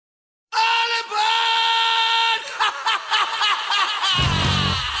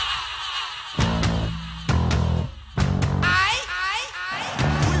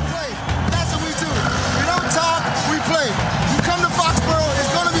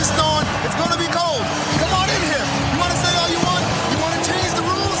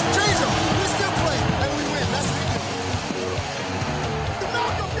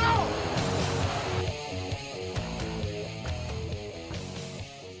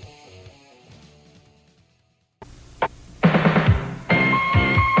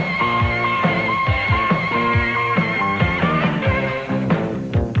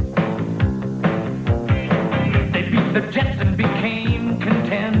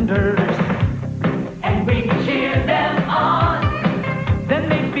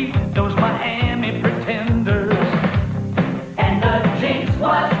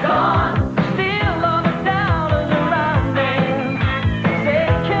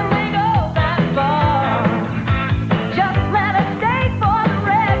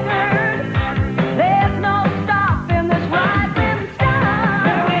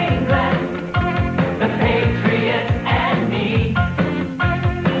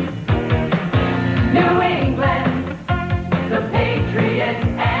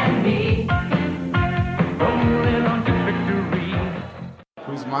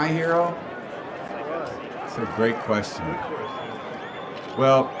It's a great question.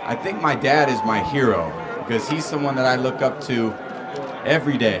 Well, I think my dad is my hero because he's someone that I look up to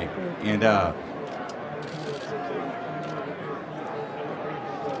every day. And my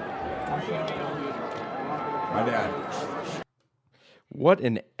dad. What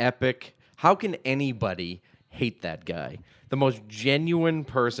an epic. How can anybody hate that guy? The most genuine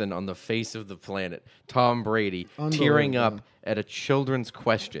person on the face of the planet, Tom Brady, tearing up at a children's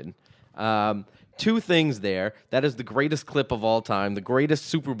question. Two things there. That is the greatest clip of all time, the greatest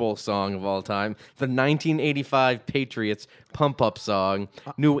Super Bowl song of all time, the 1985 Patriots pump-up song,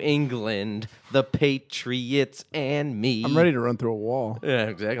 New England, the Patriots and me. I'm ready to run through a wall. Yeah,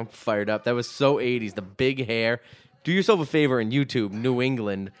 exactly. I'm fired up. That was so 80s. The big hair. Do yourself a favor and YouTube New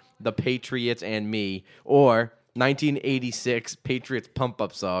England, the Patriots and me, or 1986 Patriots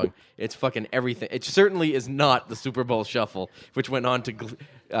pump-up song. It's fucking everything. It certainly is not the Super Bowl Shuffle, which went on to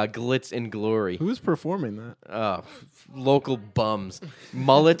Glitz and Glory. Who's performing that? Local bums,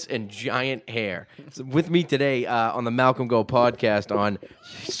 mullets, and giant hair. So with me today on the Malcolm Go podcast on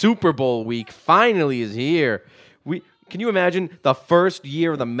Super Bowl week finally is here. Can you imagine the first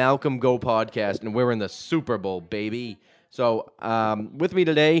year of the Malcolm Go podcast and we're in the Super Bowl, baby? So with me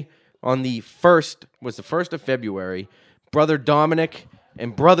today on the 1st of February, Brother Dominic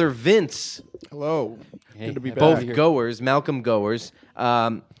and Brother Vince. Hello. Good to be back. Both goers, Malcolm goers.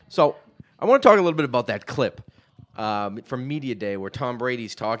 So I want to talk a little bit about that clip from Media Day where Tom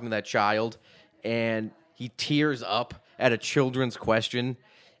Brady's talking to that child and he tears up at a children's question.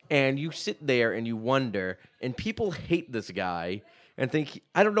 And you sit there and you wonder, and people hate this guy and think,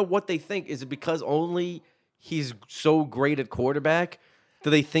 I don't know what they think. Is it because only he's so great at quarterback? Do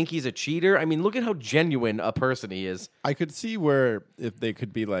they think he's a cheater? I mean, look at how genuine a person he is. I could see where if they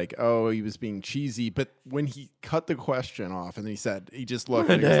could be like, oh, he was being cheesy, but when he cut the question off and he just looked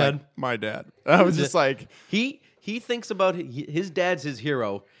and he was like, my dad. I was just like... He thinks about his dad's his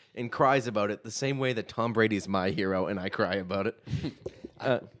hero and cries about it the same way that Tom Brady's my hero and I cry about it.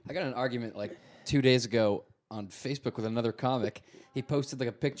 I got in an argument like 2 days ago on Facebook with another comic. He posted like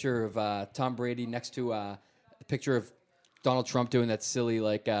a picture of Tom Brady next to a picture of Donald Trump doing that silly,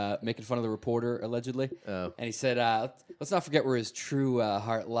 like, making fun of the reporter, allegedly. Oh. And he said, let's not forget where his true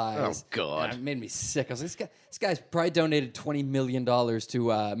heart lies. Oh, God. And it made me sick. I was like, this guy's probably donated $20 million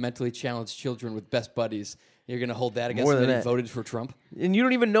to mentally challenged children with Best Buddies. You're going to hold that against More him than that he that. voted for Trump? And you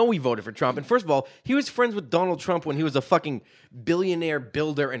don't even know he voted for Trump. And first of all, he was friends with Donald Trump when he was a fucking billionaire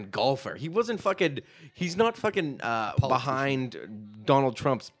builder and golfer. He wasn't fucking. He's not fucking behind Donald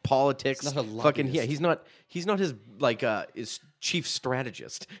Trump's politics. He's not a fucking lobbyist. yeah. He's not his his chief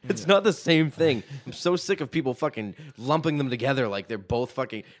strategist. It's not the same thing. I'm so sick of people fucking lumping them together like they're both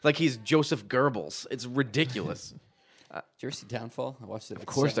fucking like he's Joseph Goebbels. It's ridiculous. Did you ever see Downfall? I watched it. Of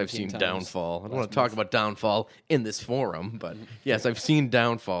course I've seen Downfall. I don't want to talk about Downfall in this forum, but yes, I've seen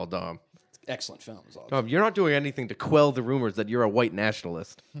Downfall, Dom. Excellent film. Is all. Dom, you're not doing anything to quell the rumors that you're a white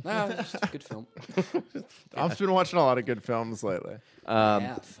nationalist. No, it's just a good film. I've been watching a lot of good films lately.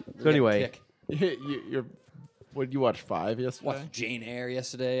 So anyway, What did you watch? 5 yesterday? Watched Jane Eyre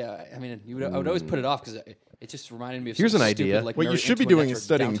yesterday. I mean, I would always put it off because it just reminded me of Here's something an idea. Stupid, like What you Mary should be Antoinette doing or is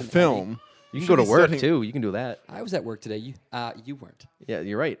studying Downton film. you can should go to be work studying- too. You can do that. Abbey. I was at work today. You weren't. Yeah,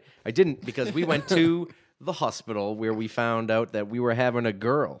 you're right. I didn't because we went to the hospital where we found out that we were having a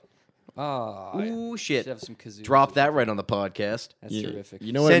girl. Oh, Ooh, shit. Should have some kazoos. Drop that right on the podcast. That's You- terrific.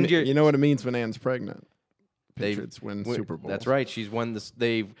 You know what? Send your- You know what it means when Anne's pregnant. They- Patriots win Super Bowl. That's right. She's won this.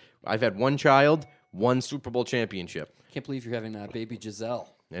 I've had one child, one Super Bowl championship. Can't believe you're having baby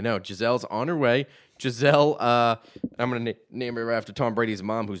Giselle. I know. Giselle's on her way. Giselle, I'm going to name her after Tom Brady's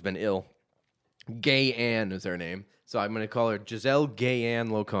mom, who's been ill. Gay Ann is her name. So I'm going to call her Giselle Gay Ann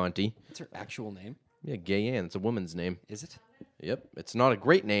Loconte. What's her actual name? Yeah, Gay Ann. It's a woman's name. Is it? Yep. It's not a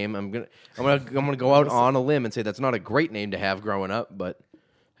great name. I'm gonna go out on a limb and say that's not a great name to have growing up, but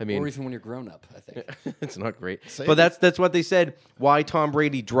I mean, Or even when you're grown up, I think. it's not great. But that's what they said. Why Tom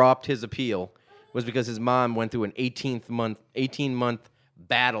Brady dropped his appeal was because his mom went through an 18-month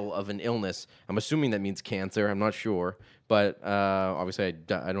battle of an illness. I'm assuming that means cancer. I'm not sure, but obviously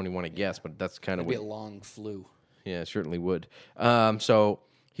I don't even want to guess. But that's kind of It'd be what. a long flu. Yeah, it certainly would. So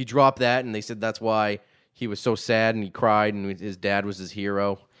he dropped that, and they said that's why he was so sad and he cried, and his dad was his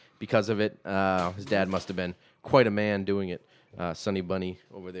hero because of it. His dad must have been quite a man doing it. Sonny Bunny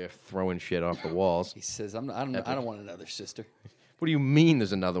over there throwing shit off the walls. He says, I don't want another sister. What do you mean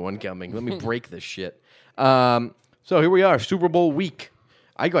there's another one coming? Let me break this shit. So here we are, Super Bowl week.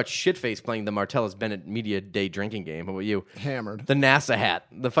 I got shit-faced playing the Martellus Bennett Media Day drinking game. How about you? Hammered. The NASA hat.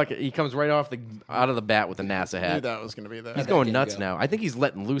 He comes right out of the bat with the NASA I knew hat. that was going to be there. He's that going game nuts go? now. I think he's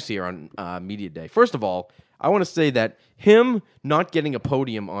letting loose here on Media Day. First of all, I want to say that him not getting a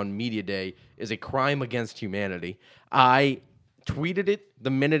podium on Media Day is a crime against humanity. I tweeted it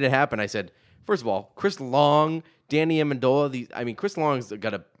the minute it happened. I said, first of all, Chris Long, Danny Amendola. Chris Long's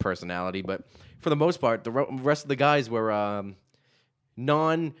got a personality, but for the most part, the rest of the guys were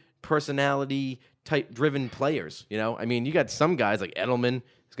non-personality type driven players. You know, you got some guys like Edelman.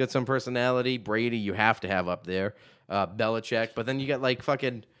 He's got some personality. Brady, you have to have up there. Belichick, but then you got like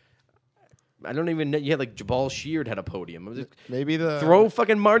fucking. I don't even know. You had like Jabal Sheard had a podium. Maybe Throw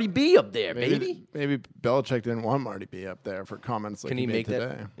fucking Marty B up there, baby. Maybe Belichick didn't want Marty B up there for comments like Can he he made make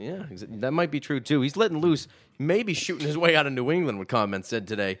today. that? Yeah, that might be true too. He's letting loose, maybe shooting his way out of New England. What comments said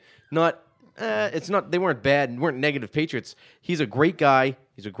today? It's not. They weren't bad. Weren't negative Patriots. He's a great guy.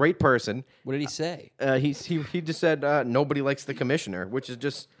 He's a great person. What did he say? He just said nobody likes the commissioner, which is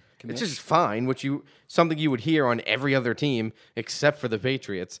just. It's just fine, something you would hear on every other team except for the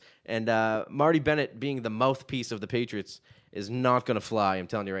Patriots. And Marty Bennett being the mouthpiece of the Patriots is not going to fly, I'm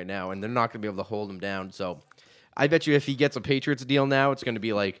telling you right now, and they're not going to be able to hold him down. So I bet you if he gets a Patriots deal now, it's going to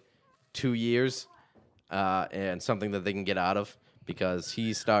be like 2 years and something that they can get out of because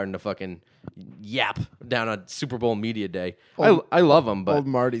he's starting to fucking yap down on Super Bowl Media Day. I love him, but Old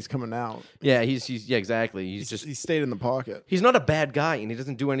Marty's coming out. yeah, he's exactly. He stayed in the pocket. He's not a bad guy, and he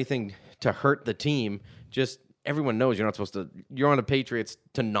doesn't do anything to hurt the team. Just everyone knows you're not supposed to. You're on the Patriots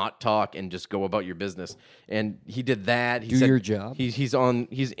to not talk and just go about your business. And he did that. He Do said your job. He's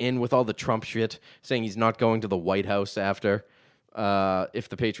in with all the Trump shit, saying he's not going to the White House after if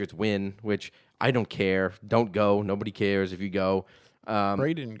the Patriots win. Which I don't care. Don't go. Nobody cares if you go.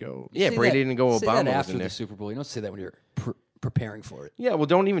 Brady didn't go. Yeah, Brady didn't go. Say Obama that was after in the there. Super Bowl. You don't say that when you're preparing for it. Yeah, well,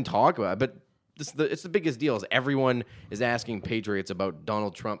 don't even talk about it. But it's the biggest deal is everyone is asking Patriots about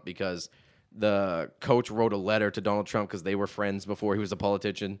Donald Trump because the coach wrote a letter to Donald Trump because they were friends before he was a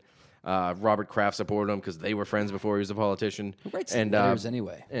politician. Robert Kraft supported him because they were friends before he was a politician. Who writes letters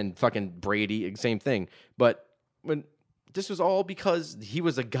anyway? And fucking Brady, same thing. But when this was all because he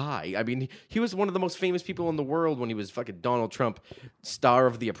was a guy. He was one of the most famous people in the world when he was fucking Donald Trump, star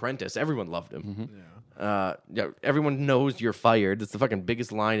of The Apprentice. Everyone loved him. Yeah, everyone knows you're fired. It's the fucking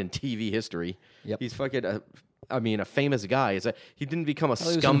biggest line in TV history. Yep. He's fucking a famous guy. He didn't become a He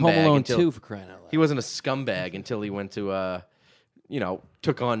was in Home scumbag Alone until 2 for crying out loud. he wasn't a scumbag until he went to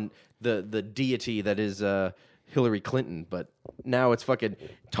took on the deity that is Hillary Clinton. But now it's fucking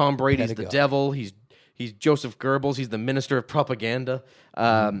Tom Brady's the Pentagon. devil. He's Joseph Goebbels. He's the minister of propaganda.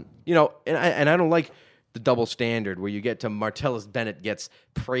 And I don't like the double standard where you get to Martellus Bennett gets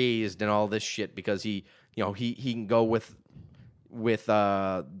praised and all this shit because he can go with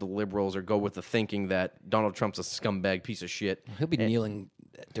the liberals or go with the thinking that Donald Trump's a scumbag piece of shit. He'll be kneeling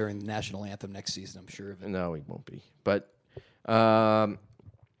during the national anthem next season, I'm sure of it. No, he won't be. But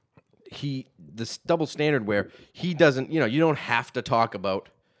this double standard where he doesn't, you don't have to talk about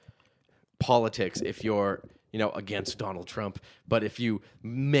politics if you're, against Donald Trump. But if you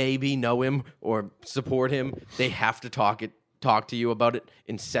maybe know him or support him, they have to talk to you about it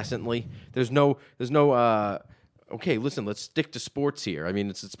incessantly. There's no okay, listen, let's stick to sports here.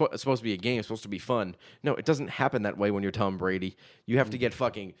 It's supposed to be a game. It's supposed to be fun. No, it doesn't happen that way when you're Tom Brady. You have to get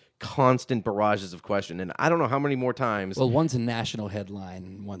fucking constant barrages of question. And I don't know how many more times. Well, one's a national headline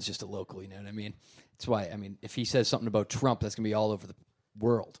and one's just a local, you know what I mean? That's why, if he says something about Trump, that's going to be all over the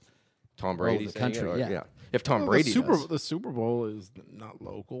world. Tom Brady, the country, yeah. If Tom Well, Brady does. the Super Bowl is not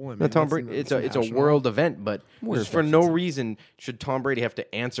local. No, Tom Brady. It's a national. world event, but More for no reason should Tom Brady have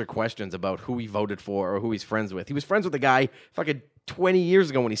to answer questions about who he voted for or who he's friends with. He was friends with a guy fucking 20 years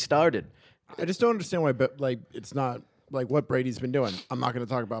ago when he started. I just don't understand why. But it's not like what Brady's been doing. I'm not going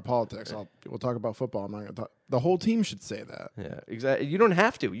to talk about politics. We'll talk about football. I'm not going to talk. The whole team should say that. Yeah, exactly. You don't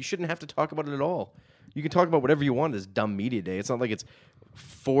have to. You shouldn't have to talk about it at all. You can talk about whatever you want this dumb media day. It's not like it's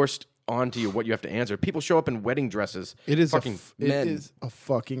forced onto you what you have to answer. People show up in wedding dresses. It is fucking it men. is a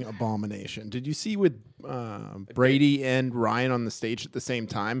fucking abomination. Did you see with Brady and Ryan on the stage at the same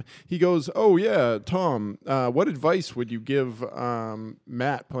time? He goes, "Oh yeah, Tom, what advice would you give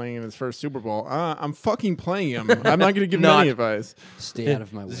Matt playing in his first Super Bowl? I'm fucking playing him. I'm not going to give him any advice." Stay out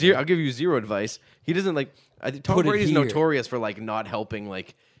of my way. Zero. I'll give you zero advice. He doesn't like. Tom Put it Brady's here. notorious for not helping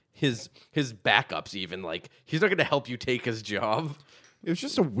his backups. Even he's not going to help you take his job. It was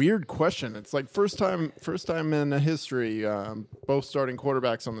just a weird question. It's like first time in history, both starting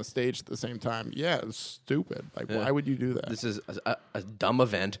quarterbacks on the stage at the same time. Yeah, it's stupid. Like, why would you do that? This is a dumb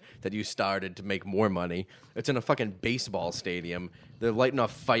event that you started to make more money. It's in a fucking baseball stadium. They're lighting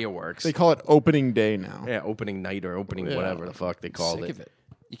off fireworks. They call it opening day now. Yeah, opening night or opening whatever the fuck they called Sick it. of it.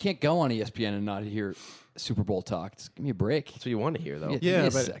 You can't go on ESPN and not hear Super Bowl talk. Just give me a break. That's what you want to hear, though. Yeah. Yeah, Give me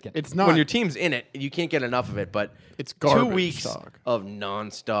a but second. it's not. When your team's in it, you can't get enough of it. But It's 2 garbage weeks talk. of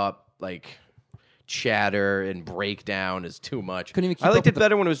nonstop like chatter and breakdown is too much. Couldn't even keep I up liked with it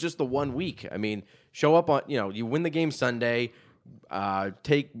better when it was just the 1 week. I mean, show up on you win the game Sunday,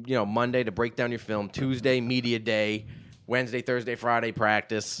 take Monday to break down your film, Tuesday media day, Wednesday, Thursday, Friday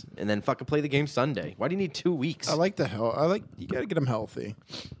practice, and then fucking play the game Sunday. Why do you need 2 weeks? I like the hell. You got to get them healthy.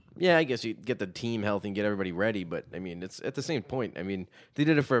 Yeah, I guess you get the team healthy and get everybody ready, but I mean, it's at the same point. I mean, they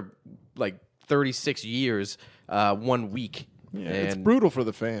did it for like 36 years, 1 week. Yeah, and it's brutal for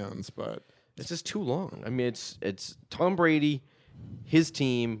the fans, but it's just too long. I mean, it's Tom Brady, his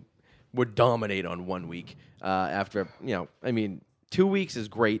team would dominate on 1 week. After I mean, 2 weeks is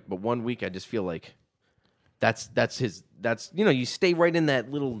great, but 1 week, I just feel like that's you stay right in that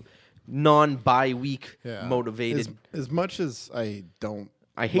little non-bye week motivated. As much as I don't.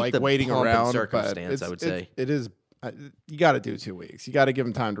 I hate like the waiting pomp and around, circumstance, but I would say. it is. You got to do 2 weeks. You got to give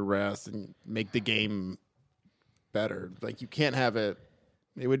them time to rest and make the game better. Like you can't have it.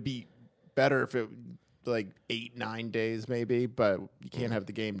 It would be better if it like 8-9 days maybe, but you can't have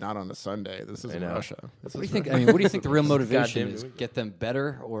the game not on a Sunday. This isn't know. Russia. What do you think? I mean, what do you think the real motivation Goddamn. is? Get them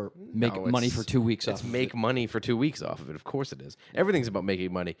better or make No, money it's- for 2 weeks It's off? make money for 2 weeks off of it. Of course it is. Everything's about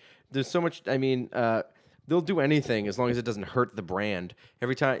making money. There's so much. I mean, they'll do anything as long as it doesn't hurt the brand.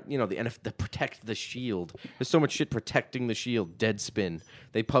 Every time, the NFL, the protect the shield. There's so much shit protecting the shield. Deadspin.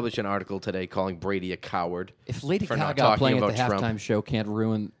 They published an article today calling Brady a coward. If Lady for not Gaga talking playing at about the Trump. halftime show can't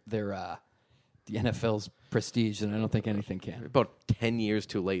ruin their the NFL's prestige, then I don't think anything can. About 10 years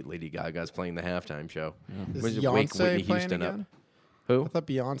too late, Lady Gaga's playing the halftime show. Is Wake Beyonce Whitney playing Houston again? up. Who? I thought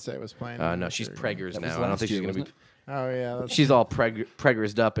Beyonce was playing. No, she's preggers That was now. I don't last think she's year, going to be. wasn't it? Oh yeah, that's She's all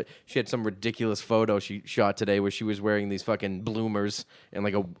preggersed up. She had some ridiculous photo she shot today where she was wearing these fucking bloomers and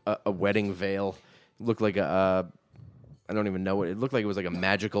like a wedding veil. Looked like I don't even know what it looked like. It was like a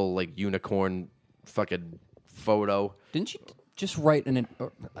magical like unicorn fucking photo. Didn't she just write I mean,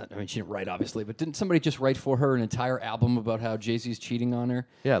 she didn't write, obviously, but didn't somebody just write for her an entire album about how Jay-Z's cheating on her?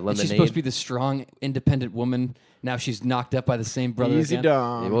 Yeah, And she's Lemonade. supposed to be the strong, independent woman. Now she's knocked up by the same brother easy again.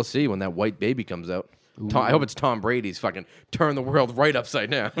 dumb. Yeah, we'll see when that white baby comes out. I hope it's Tom Brady's fucking turn the world right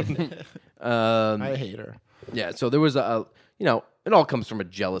upside down. I hate her. Yeah, so there was it all comes from a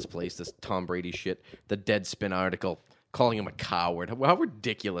jealous place, this Tom Brady shit. The Deadspin article calling him a coward. How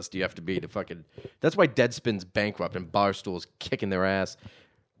ridiculous do you have to be to fucking... That's why Deadspin's bankrupt and Barstool's kicking their ass.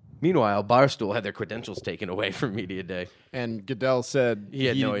 Meanwhile, Barstool had their credentials taken away from Media Day. And Goodell said He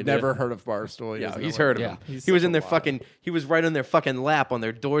had no idea. never heard of Barstool. He Yeah, doesn't he's know heard what- of him. He's He was such in a their liar. fucking... He was right on their fucking lap on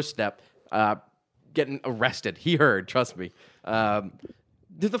their doorstep getting arrested. He heard, trust me.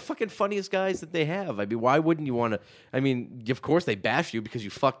 They're the fucking funniest guys that they have. I mean, why wouldn't you want to? I mean, of course they bash you because you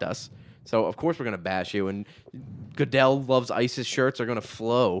fucked us. So of course we're gonna bash you. And Goodell loves ISIS shirts are gonna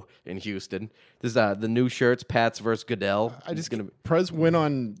flow in Houston. There's the new shirts, Pats versus Goodell. I just gonna. Prez went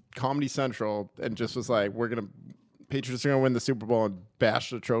on Comedy Central and just was like, Patriots are gonna win the Super Bowl and bash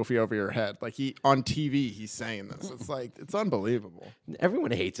the trophy over your head. Like on TV, he's saying this. It's like it's unbelievable.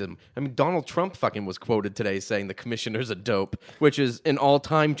 Everyone hates him. I mean, Donald Trump fucking was quoted today saying the commissioner's a dope, which is an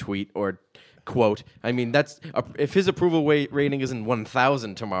all-time tweet or quote. I mean, if his approval rating isn't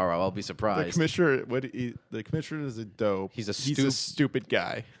 1,000 tomorrow, I'll be The surprised. the commissioner is a dope. He's a stupid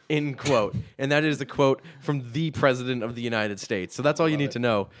guy. In quote. And that is the quote from the president of the United States. So that's all you need to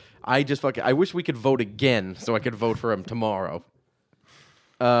know. I wish we could vote again so I could vote for him tomorrow.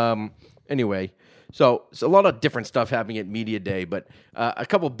 Anyway, so a lot of different stuff happening at Media Day, but a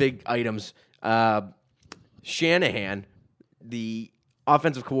couple big items. Shanahan, the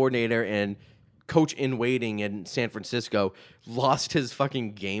offensive coordinator and coach in waiting in San Francisco, lost his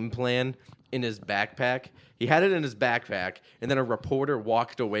fucking game plan in his backpack. He had it in his backpack, and then a reporter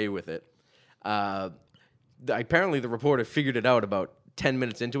walked away with it. Apparently, the reporter figured it out about 10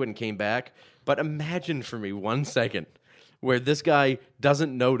 minutes into it and came back. But imagine for me 1 second where this guy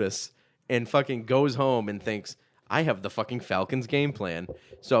doesn't notice and fucking goes home and thinks, I have the fucking Falcons game plan.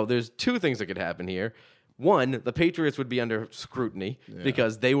 So there's two things that could happen here. One, the Patriots would be under scrutiny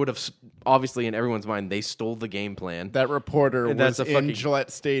because they would have, obviously in everyone's mind, they stole the game plan. That reporter And was that's a in fucking-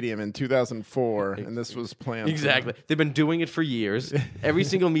 Gillette Stadium in 2004, and this was planned. Exactly. They've been doing it for years. Every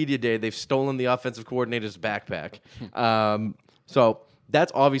single media day, they've stolen the offensive coordinator's backpack. So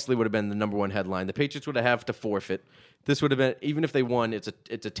That's obviously would have been the number one headline. The Patriots would have to forfeit. This would have been, even if they won, it's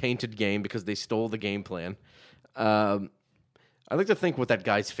a tainted game because they stole the game plan. I like to think what that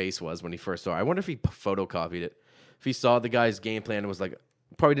guy's face was when he first saw it. I wonder if he photocopied it. If he saw the guy's game plan and was like,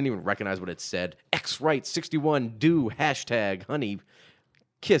 probably didn't even recognize what it said. X right 61 do hashtag honey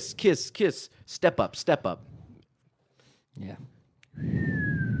kiss kiss kiss step up. Yeah.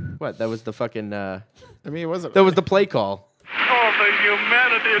 What? That was the fucking. I mean, it wasn't. That was the play call. Oh, the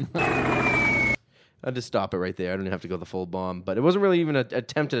humanity. I'll just stop it right there. I don't even have to go the full bomb. But it wasn't really even an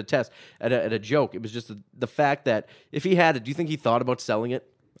attempt at a test, at a joke. It was just the fact that if he had it, do you think he thought about selling it?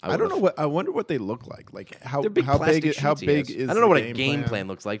 I don't know what. I wonder what they look like. Like how They're big how plastic big how sheets he big has. is? I don't know what the a game plan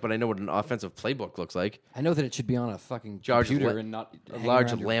looks like, but I know what an offensive playbook looks like. I know that it should be on a fucking Large computer la- and not A hang large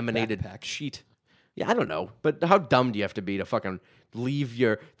around your laminated backpack. sheet. Yeah, I don't know. But how dumb do you have to be to fucking leave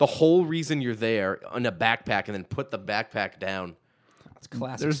the whole reason you're there on a backpack and then put the backpack down? It's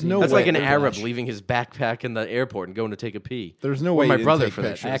classic. There's scene. no That's way- like an there's Arab Flash. leaving his backpack in the airport and going to take a pee. There's no Or way. my you didn't brother take for that.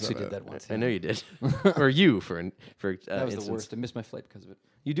 pictures I of actually it. did that once. I know you did. Or you for That was the instance. worst. I missed my flight because of it.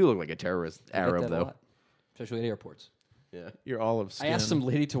 You do look like a terrorist I get Arab, that a though. lot, especially at airports. Yeah. You're olive I skin. asked some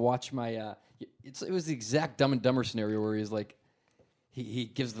lady to watch my. It was the exact Dumb and Dumber scenario where he's like, he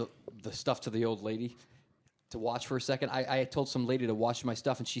gives the stuff to the old lady to watch for a second. I told some lady to watch my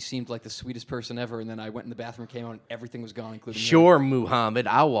stuff, and she seemed like the sweetest person ever. And then I went in the bathroom, came out, and everything was gone, including her. Sure, Muhammad.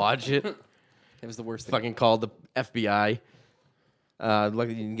 I'll watch it. It was the worst thing. Fucking called the FBI.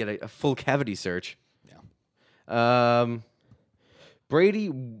 Luckily, you can get a full cavity search. Yeah.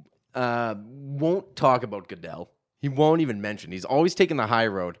 Brady won't talk about Goodell. He won't even mention. He's always taking the high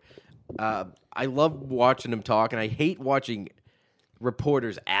road. I love watching him talk, and I hate watching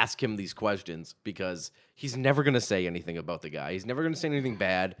reporters ask him these questions because he's never going to say anything about the guy. He's never going to say anything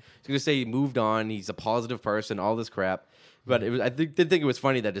bad. He's going to say he moved on. He's a positive person, all this crap. But I did think it was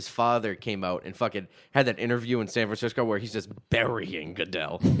funny that his father came out and fucking had that interview in San Francisco where he's just burying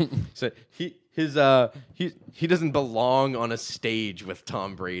Goodell. So he doesn't belong on a stage with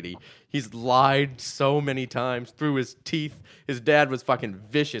Tom Brady. He's lied so many times through his teeth. His dad was fucking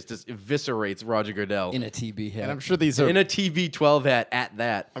vicious, just eviscerates Roger Goodell In a TB hat. and I'm sure these are. in a TB12 hat at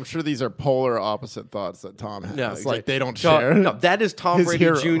that. I'm sure these are polar opposite thoughts that Tom has. No, Like exactly. they don't Tom- share. No, that is Tom His Brady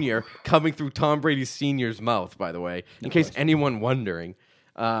hero. Jr. coming through Tom Brady Sr.'s mouth, by the way, in case anyone wondering.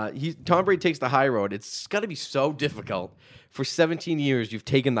 Tom Brady takes the high road. It's got to be so difficult. For 17 years, you've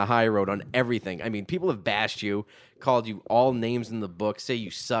taken the high road on everything. I mean, people have bashed you, called you all names in the book, say you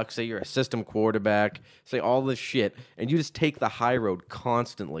suck, say you're a system quarterback, say all this shit, and you just take the high road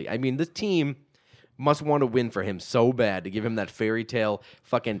constantly. I mean, this team must want to win for him so bad to give him that fairy tale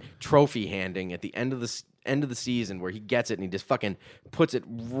fucking trophy handing at the end of the season where he gets it and he just fucking puts it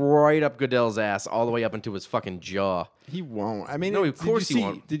right up Goodell's ass all the way up into his fucking jaw. He won't. I mean, No, of course he did you see,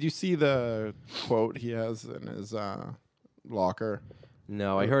 won't. Did you see the quote he has in his locker?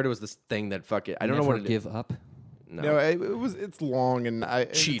 No, I heard it was this thing that fucking I don't know Never what it is. give up. No. It's long and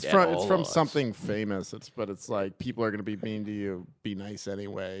Cheat it's at from, all from odds. something famous. But it's like people are gonna be mean to you. Be nice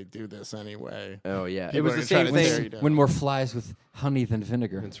anyway. Do this anyway. Oh yeah, it People was are the gonna same try to tear thing. you down. When more flies with honey than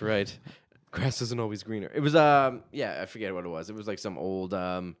vinegar. That's right. Grass isn't always greener. It was yeah, I forget what it was. It was like some old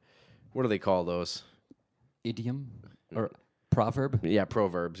what do they call those? Idiom or proverb. Yeah,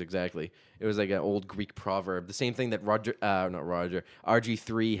 proverbs, exactly. It was like an old Greek proverb. The same thing that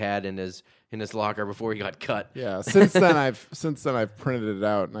RG3 had in his locker before he got cut. Yeah. Since then I've printed it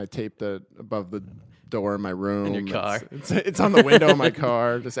out and I taped it above the door in my room. In your car. It's on the window of my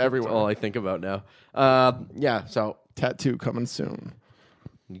car. Just everywhere. That's all I think about now. Yeah, so Tattoo coming soon.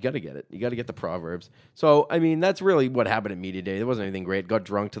 you got to get it. You got to get the proverbs. So, I mean, that's really what happened at Media Day. There wasn't anything great. Got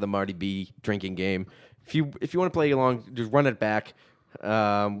drunk to the Marty B drinking game. If you want to play along, just run it back.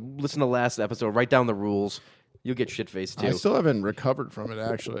 Listen to last episode. Write down the rules. You'll get shit-faced, too. I still haven't recovered from it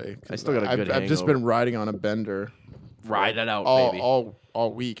actually. 'Cause I still got a good I've just hangover. been riding on a bender Ride it out, all baby.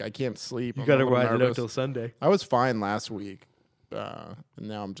 all week. I can't sleep. I'm a little nervous. Sunday. I was fine last week. And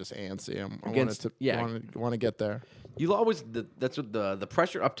now I'm just antsy. I want to get there. You'll always that's what the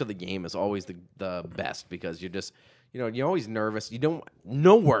pressure up to the game is always the best because you're just you're always nervous.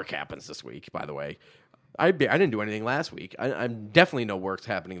 No work happens this week, by the way. I didn't do anything last week. I'm definitely no work's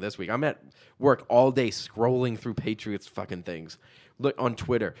happening this week. I'm at work all day scrolling through Patriots fucking things. Look on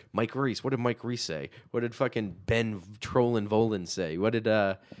Twitter. Mike Reese. What did Mike Reese say? What did fucking Ben Trollin Volan say? What did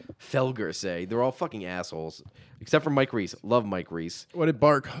Felger say? They're all fucking assholes. Except for Mike Reese. Love Mike Reese. What did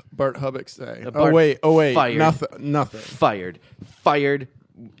Bart Hubbock say? Bart- Oh wait, fired. nothing. Fired.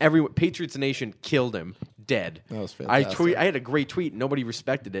 Patriots Nation killed him. Dead. That was fantastic. I had a great tweet. Nobody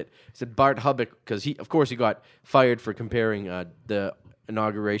respected it. It said Bart Hubbock because he got fired for comparing the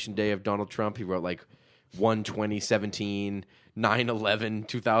inauguration day of Donald Trump. He wrote like 1/20/17, 9/11,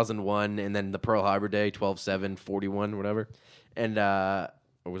 2001, and then the Pearl Harbor Day, 12/7, 41, whatever. And or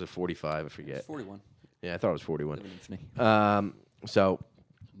was it 45? I forget. 41. Yeah, I thought it was 41. Living infamy. So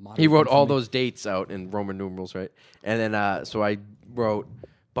Modern he wrote all infamy. those dates out in Roman numerals, right? And then so I wrote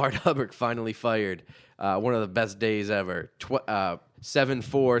Bart Hubbard finally fired. One of the best days ever.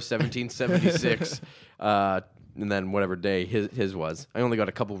 7/4/1776. And then whatever day his was. I only got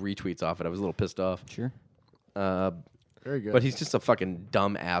a couple retweets off it. I was a little pissed off. Sure. Very good. But he's just a fucking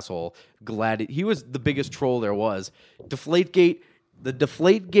dumb asshole. Glad he was the biggest troll there was. Deflategate, the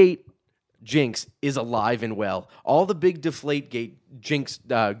Deflategate jinx is alive and well. All the big Deflategate jinx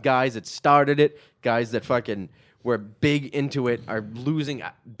guys that started it, guys that fucking were big into it, are losing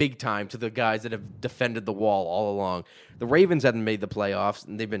big time to the guys that have defended the wall all along. The Ravens hadn't made the playoffs,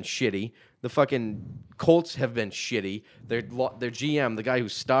 and they've been shitty. The fucking Colts have been shitty. Their GM, the guy who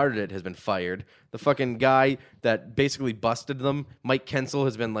started it, has been fired. The fucking guy that basically busted them, Mike Kensel,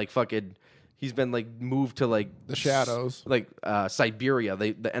 has been like fucking... He's been like moved to like the shadows. like Siberia.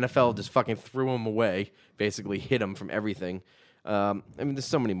 The NFL just fucking threw him away. Basically, hid him from everything. I mean, there's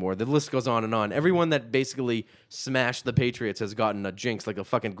so many more. The list goes on and on. Everyone that basically smashed the Patriots has gotten a jinx, like a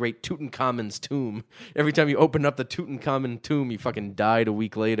fucking great Tutankhamun's tomb. Every time you open up the Tutankhamun tomb, he fucking died a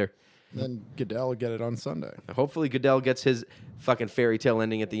week later. Then Goodell will get it on Sunday. Hopefully, Goodell gets his fucking fairy tale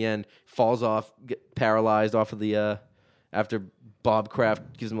ending at the end. Falls off, get paralyzed off of the after Bob Kraft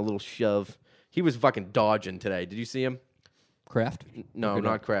gives him a little shove. He was fucking dodging today. Did you see him? Kraft? No,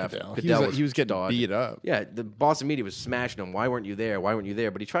 not Kraft. Goodell. Goodell He was getting dodging. beat up. Yeah, the Boston media was smashing him. Why weren't you there? Why weren't you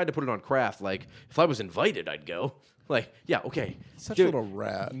there? But he tried to put it on Kraft. Like, if I was invited, I'd go. Like, yeah, okay. Such Dude, a little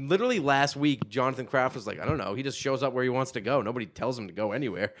rat. Literally last week, Jonathan Kraft was like, I don't know. He just shows up where he wants to go. Nobody tells him to go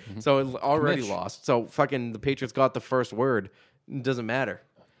anywhere. So it already Mitch. lost. So fucking the Patriots got the first word. It doesn't matter.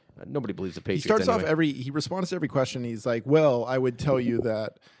 Nobody believes the He Patriots. starts anyway. off he responds to every question. He's like, "Well, I would tell you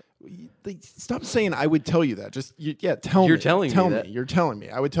that." Stop saying I would tell you that. Just tell me. You're telling me tell that. You're telling me.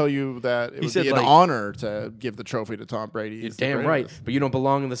 I would tell you that it would said, be an like- honor to give the trophy to Tom Brady. You're He's the damn right. greatest. But you don't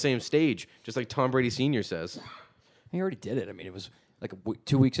belong on the same stage, just like Tom Brady Sr. says. He already did it. I mean, it was like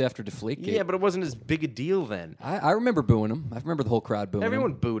 2 weeks after Deflategate. Yeah, but it wasn't as big a deal then. I remember booing him. I remember the whole crowd booing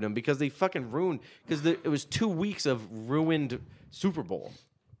Everyone him. booed him because they fucking ruined. Because it was 2 weeks of ruined Super Bowl.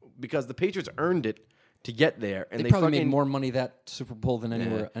 Because the Patriots earned it to get there, and They they probably fucking made more money that Super Bowl than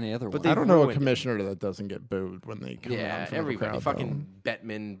any other But one. they I don't know a ruined it. commissioner that doesn't get booed when they come out in Yeah, front of a everybody. crowd, Fucking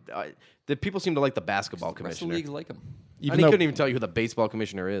Bettman. The people seem to like the basketball the rest of commissioner. the leagues like him. though. And he couldn't even tell you who the baseball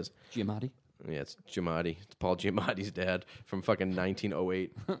commissioner is. Giamatti. Yeah, it's Giamatti. It's Paul Giamatti's dad from fucking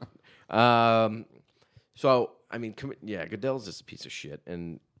 1908. So, I mean, Goodell's just a piece of shit,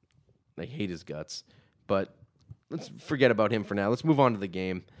 and I hate his guts. But let's forget about him for now. Let's move on to the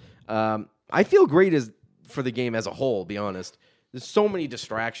game. I feel great for the game as a whole, be honest. There's so many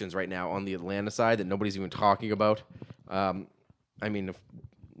distractions right now on the Atlanta side that nobody's even talking about. I mean,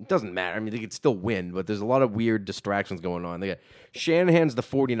 it doesn't matter. I mean, they could still win, but there's a lot of weird distractions going on. They got Shanahan's the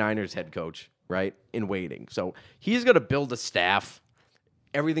 49ers head coach, right, in waiting. So he's going to build a staff.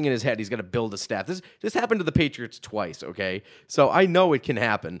 Everything in his head, he's going to build a staff. This happened to the Patriots twice, okay? So I know it can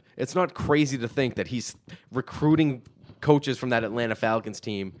happen. It's not crazy to think that he's recruiting coaches from that Atlanta Falcons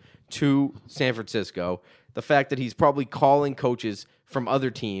team to San Francisco. The fact that he's probably calling coaches from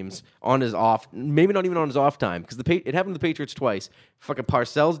other teams on his off, maybe not even on his off time, because it happened to the Patriots twice. Fucking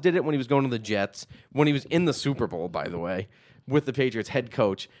Parcells did it when he was going to the Jets, when he was in the Super Bowl, by the way, with the Patriots head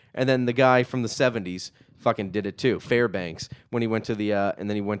coach, and then the guy from the 70s fucking did it too, Fairbanks, when he went to the, and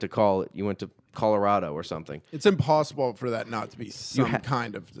then he went to Colorado or something. It's impossible for that not to be some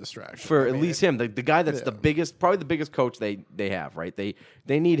kind of distraction. For I at mean, least him, the guy that's the biggest, probably the biggest coach they have, right? They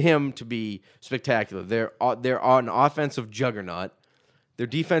need him to be spectacular. They're an offensive juggernaut. Their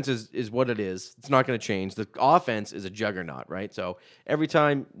defense is what it is. It's not going to change. The offense is a juggernaut, right? So every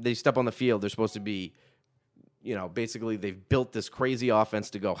time they step on the field, they're supposed to be, basically they've built this crazy offense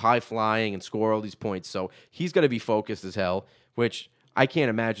to go high flying and score all these points. So he's going to be focused as hell, which I can't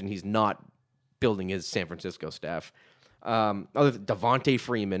imagine he's not building his San Francisco staff. Other than Devontae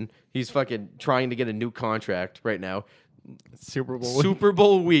Freeman, he's fucking trying to get a new contract right now. Super Bowl. Super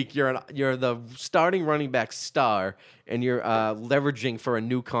Bowl week, you're the starting running back star, and you're leveraging for a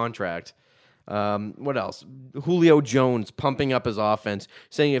new contract. What else? Julio Jones pumping up his offense,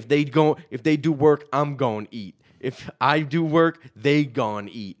 saying if they do work, I'm going to eat. If I do work, they gon'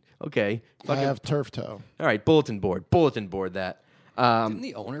 eat. Okay, I have turf toe. all right. Bulletin board that. Didn't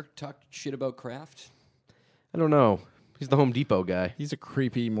the owner talk shit about Kraft? I don't know. He's the Home Depot guy. He's a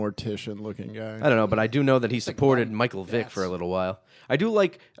creepy mortician-looking guy. I don't know, but I do know that he supported buying Michael Vick for a bats. little while. I do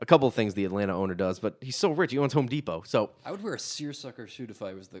like a couple of things the Atlanta owner does, but he's so rich. He owns Home Depot. So I would wear a seersucker suit if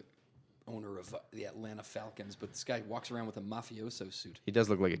I was the owner of the Atlanta Falcons, but this guy walks around with a mafioso suit. he does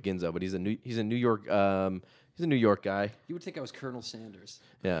look like a Ginzo, but he's a New York guy. You would think I was Colonel Sanders.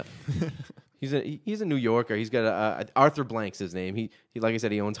 Yeah. He's a New Yorker. He's got Arthur Blank's his name. He like I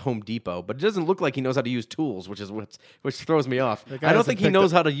said, he owns Home Depot, but it doesn't look like he knows how to use tools, which throws me off. guy I don't hasn't think he picked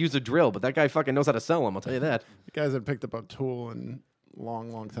knows how to use a drill, but that guy fucking knows how to sell them. I'll tell you that. The guys have picked up a tool in a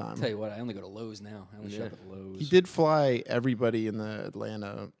long time. Tell you what, I only go to Lowe's now. I only shop at Lowe's. He did fly everybody in the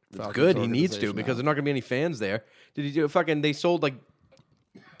Atlanta Falcons Good. He needs to organization because out. there's not going to be any fans there. Did he do fucking? They sold they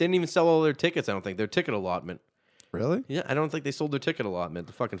didn't even sell all their tickets. I don't think their ticket allotment. Really? Yeah, I don't think they sold their ticket allotment.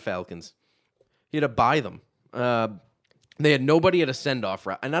 The fucking Falcons. He had to buy them. They had nobody at a send off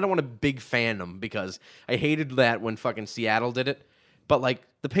route, and I don't want to big fan them because I hated that when fucking Seattle did it. But like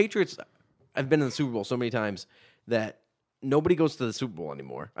the Patriots, I've been in the Super Bowl so many times that nobody goes to the Super Bowl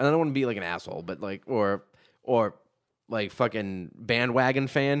anymore. And I don't want to be like an asshole, but like or like fucking bandwagon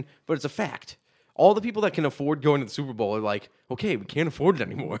fan, but it's a fact. All the people that can afford going to the Super Bowl are like, okay, we can't afford it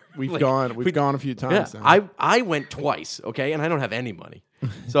anymore. We've Like, gone a few yeah, times now. I went twice, okay, and I don't have any money.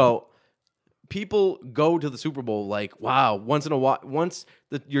 So people go to the Super Bowl like, wow, once in a while,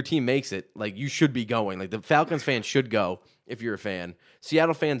 your team makes it, like you should be going. Like the Falcons fans should go if you're a fan.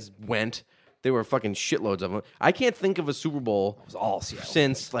 Seattle fans went. There were fucking shitloads of them. I can't think of a Super Bowl all Seattle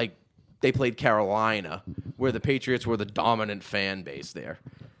since like they played Carolina, where the Patriots were the dominant fan base there.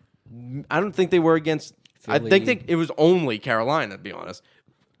 I don't think they were against. I Philly. think it was only Carolina, to be honest.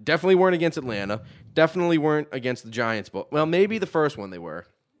 Definitely weren't against Atlanta. Definitely weren't against the Giants. But well, maybe the first one they were.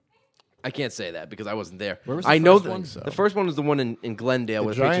 I can't say that because I wasn't there. Where was the I know first that one? the first one was the one in Glendale,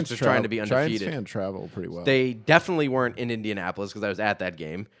 where the Patriots were trying to be undefeated. Giants fan travel pretty well. They definitely weren't in Indianapolis because I was at that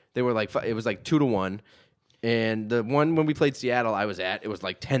game. They were like it was like 2-1, and the one when we played Seattle, I was at. It was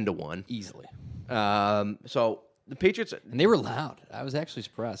like 10-1 easily. So the Patriots. And they were loud. I was actually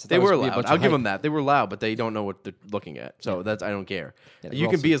surprised. I They thought it were was gonna be a loud. bunch I'll of give hype. them that. They were loud, but they don't know what they're looking at. So that's I don't care. Yeah, they you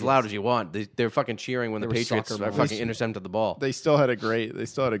were can be also as loud kids. as you want. They're fucking cheering when They the were Patriots soccer are moms. fucking intercepted the ball. They still had a great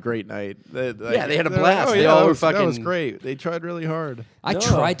night. They had a they're blast. oh, They yeah, all that were was, that was fucking- great. They tried really hard. I No.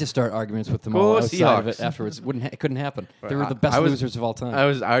 tried to start arguments with them Go all outside of Seahawks. it afterwards. It couldn't happen. They were the best I was- losers of all time. I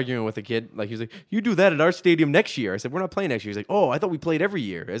was arguing with a kid. Like he was like, "You do that at our stadium next year." I said, "We're not playing next year." He's like, "Oh, I thought we played every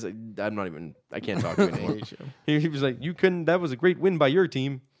year." I was like, "I'm not even. I can't talk to you anymore." He was like, "You couldn't. That was a great win by your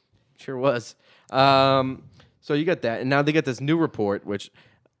team." Sure was. So you got that, and now they got this new report, which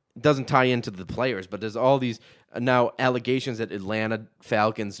doesn't tie into the players, but there's all these now allegations that Atlanta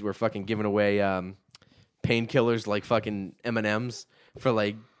Falcons were fucking giving away painkillers like fucking M&Ms for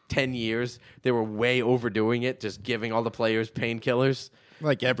like 10 years. They were way overdoing it, just giving all the players painkillers.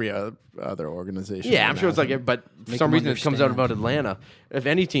 Like every other organization. Yeah, I'm sure it's like, but for Make some them reason it comes out understand. about Atlanta. If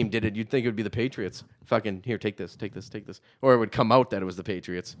any team did it, you'd think it would be the Patriots. Fucking here, take this, or it would come out that it was the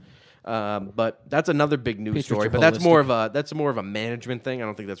Patriots. But that's another big news Patriots story. are But that's holistic. more of a management thing. I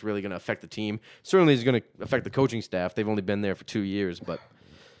don't think that's really going to affect the team. Certainly, it's going to affect the coaching staff. They've only been there for 2 years, but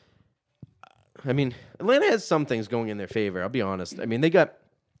I mean, Atlanta has some things going in their favor. I'll be honest. I mean, they got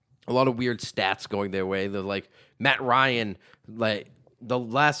a lot of weird stats going their way. They're like Matt Ryan, like the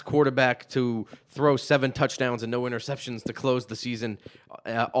last quarterback to throw 7 touchdowns and no interceptions to close the season.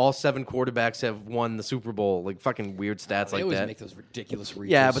 All 7 quarterbacks have won the Super Bowl. Like fucking weird stats They like always that. make those ridiculous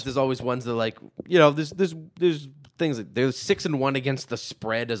reaches. Yeah, but there's always ones that like there's things like they're 6-1 against the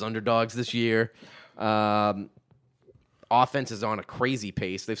spread as underdogs this year. Offense is on a crazy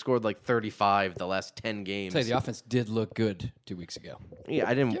pace. They've scored like 35 the last 10 games. I'll tell you, the offense did look good 2 weeks ago. Yeah,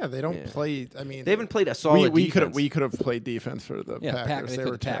 I didn't. Yeah, they don't play. I mean, They haven't played a solid defense. we could have played defense for the Yeah, Packers. they They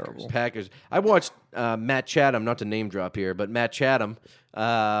played were the Packers. terrible. Packers. I watched Matt Chatham, not to name drop here, but Matt Chatham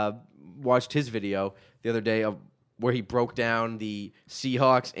watched his video the other day of where he broke down the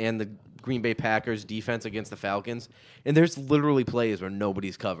Seahawks and the Green Bay Packers defense against the Falcons, and there's literally plays where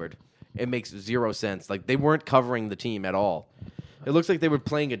nobody's covered. It makes zero sense. Like they weren't covering the team at all. It looks like they were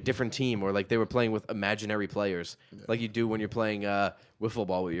playing a different team, or like they were playing with imaginary players, like you do when you're playing wiffle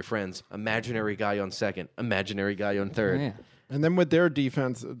ball with your friends. Imaginary guy on second, imaginary guy on third. Yeah. And then with their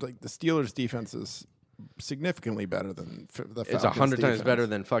defense, like the Steelers' defense is significantly better than the Falcons. It's 100 times defense. better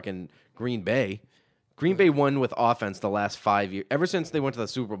than fucking Green Bay. Green Bay won with offense the last 5 years. Ever since they went to the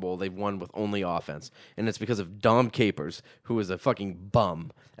Super Bowl, they've won with only offense. And it's because of Dom Capers, who is a fucking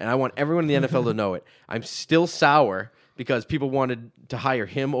bum. And I want everyone in the NFL to know it. I'm still sour because people wanted to hire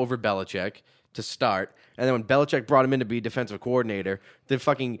him over Belichick. to start. And then when Belichick brought him in to be defensive coordinator, the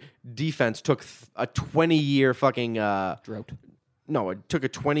fucking defense took a 20-year fucking Drought. No, it took a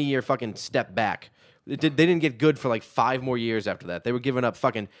 20-year fucking step back. They didn't get good for like 5 more years after that. They were giving up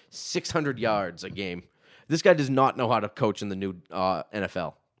fucking 600 yards a game. This guy does not know how to coach in the new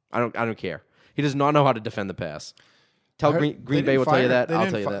NFL. I don't care. He does not know how to defend the pass. Tell Green Bay will tell you that.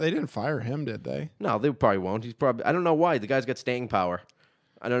 I'll tell you that. They didn't fire him, did they? No, they probably won't. He's probably. I don't know why. The guy's got staying power.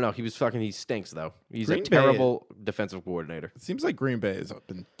 I don't know. He stinks though. He's Green a Bay- terrible defensive coordinator. It seems like Green Bay has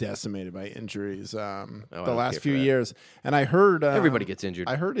been decimated by injuries the don't care last for few that. years. And I heard Everybody gets injured.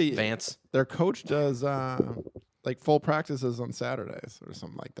 I heard Vance. their coach does like full practices on Saturdays or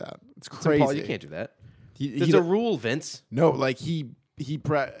something like that. It's St. crazy. Paul, you can't do that. He There's a rule, Vince. no, like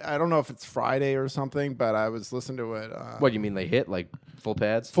I don't know if it's Friday or something, but I was listening to it. What you mean they hit like full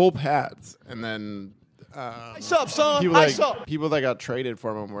pads? Full pads, and then Ice up, son. people Ice like, up. people that got traded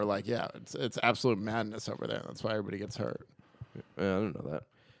for him were like, yeah, it's absolute madness over there. That's why everybody gets hurt. I don't know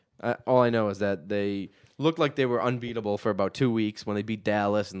that. All I know is that they looked like they were unbeatable for about 2 weeks when they beat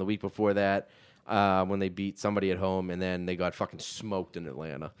Dallas, and the week before that when they beat somebody at home, and then they got fucking smoked in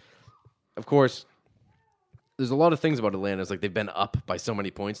Atlanta. Of course, there's a lot of things about Atlanta. It's like they've been up by so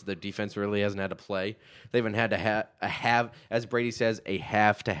many points that their defense really hasn't had to play. They haven't had to have, as Brady says, a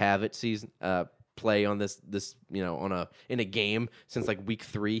have to have it season play on this in a game since like week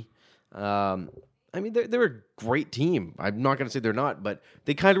 3. I mean, they're a great team. I'm not going to say they're not, but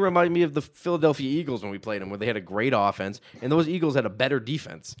they kind of remind me of the Philadelphia Eagles when we played them, where they had a great offense, and those Eagles had a better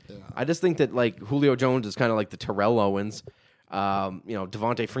defense. Yeah. I just think that like Julio Jones is kind of like the Terrell Owens.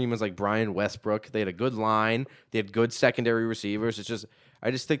 Devontae Freeman's like Brian Westbrook. They had a good line. They had good secondary receivers.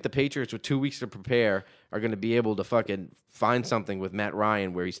 I just think the Patriots with 2 weeks to prepare are going to be able to fucking find something with Matt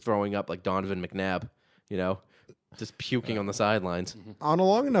Ryan where he's throwing up like Donovan McNabb, just puking on the sidelines. On a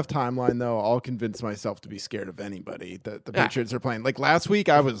long enough timeline, though, I'll convince myself to be scared of anybody that the Patriots are playing. Like last week,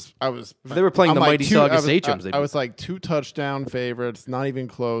 I was. They were playing I'm the like mighty two- Saugus I was- Sachems. I was like 2 touchdown favorites, not even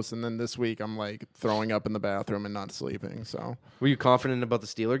close. And then this week, I'm like throwing up in the bathroom and not sleeping. So Were you confident about the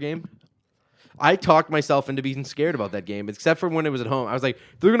Steeler game? I talked myself into being scared about that game, except for when it was at home. I was like,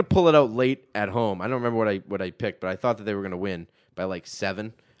 they're going to pull it out late at home. I don't remember what I picked, but I thought that they were going to win by like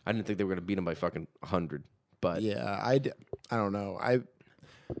 7. I didn't think they were going to beat them by fucking 100. But yeah, I don't know.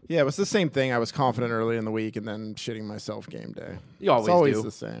 It was the same thing. I was confident early in the week and then shitting myself game day. You always it's always do.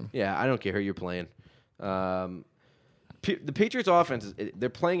 the same. Yeah, I don't care who you're playing. The Patriots offense, they're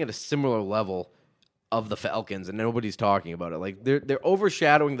playing at a similar level of the Falcons, and nobody's talking about it. Like they're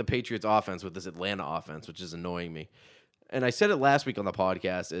overshadowing the Patriots offense with this Atlanta offense, which is annoying me. And I said it last week on the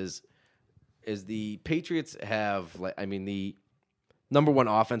podcast is the Patriots have the number one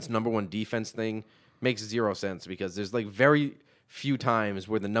offense, number one defense thing makes 0 sense because there's like very few times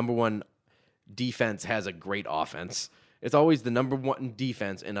where the number one defense has a great offense. It's always the number one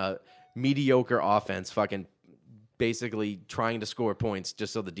defense in a mediocre offense fucking basically trying to score points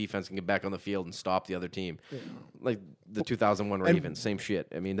just so the defense can get back on the field and stop the other team. Yeah. Like the 2001 Ravens, same shit.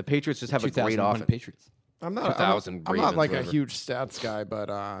 I mean, the Patriots just have a great offense. Patriots. I'm not 2000 I'm not Ravens, like whatever. a huge stats guy,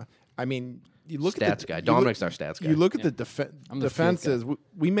 but I mean, you look Stats at the guy. Dominic's our stats guy. You look at the I'm the field defenses.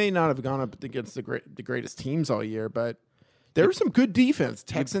 We may not have gone up against the greatest teams all year, but there was some good defense.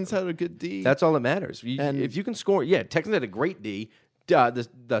 Texans had a good D. That's all that matters. And- If you can score, Texans had a great D. The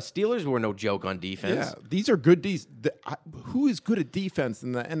Steelers were no joke on defense. yeah, these are good Ds. Who is good at defense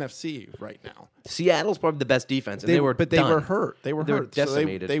in the NFC right now? Seattle's probably the best defense, and they were hurt. They were They were hurt. So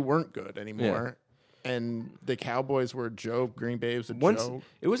decimated. they weren't good anymore. And the Cowboys were a joke. Green Bay was a Once joke.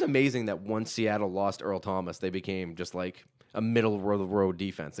 it was amazing that once Seattle lost Earl Thomas, they became just like a middle of the road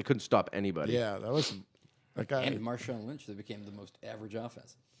defense. They couldn't stop anybody. Yeah, that was that guy. And Marshawn Lynch, they became the most average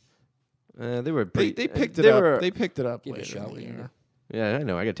offense. They were pretty. They picked it they up. were- They picked it up Give it a later in shot, the yeah. year. Yeah, I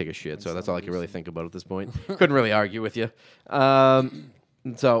know. I got to take a shit, so that's all I can really think about at this point. Couldn't really argue with you.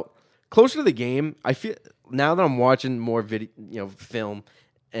 So closer to the game, I feel now that I'm watching more video, film,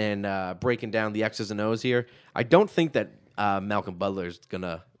 and breaking down the X's and O's here, I don't think that Malcolm Butler's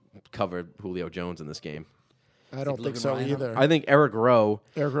gonna cover Julio Jones in this game. I don't think Logan so Ryan up? either. I think Eric Rowe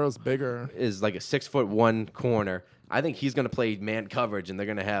Eric Rowe's bigger. is like a 6'1" corner. I think he's gonna play man coverage, and they're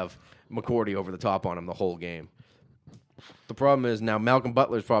gonna have McCourty over the top on him the whole game. The problem is now Malcolm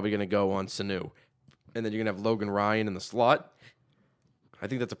Butler's probably going to go on Sanu. And then you're going to have Logan Ryan in the slot. I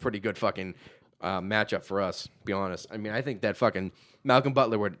think that's a pretty good fucking matchup for us, to be honest. I mean, I think that fucking Malcolm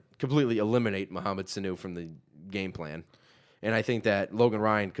Butler would completely eliminate Mohamed Sanu from the game plan. And I think that Logan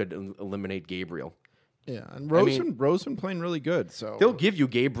Ryan could eliminate Gabriel. Yeah, and mean- Rose's been playing really good. So They'll give you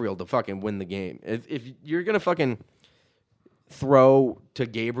Gabriel to fucking win the game. If you're going to fucking throw to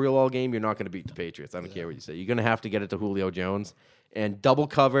Gabriel all game, you're not going to beat the Patriots. I don't care what you say. You're going to have to get it to Julio Jones. And double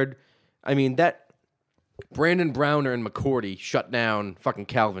covered. I mean, that Brandon Browner and McCourty shut down fucking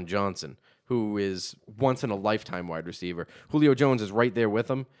Calvin Johnson, who is once in a lifetime wide receiver. Julio Jones is right there with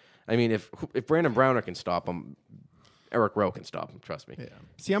him. I mean, if Brandon Browner can stop him, Eric Rowe can stop him. Trust me. Yeah.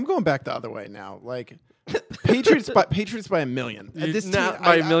 See, I'm going back the other way now. Like Patriots by a million. Not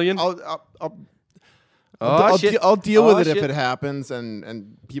by a million? I'll deal with it shit. if it happens,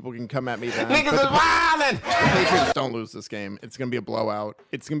 and people can come at me then. Niggas is wildin'! The Patriots don't lose this game. It's going to be a blowout.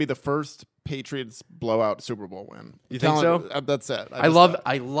 It's going to be the first Patriots blowout Super Bowl win. You think so? That's it. I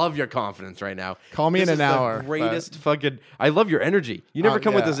love your confidence right now. Call me This in is an the hour. Greatest fucking. I love your energy. You never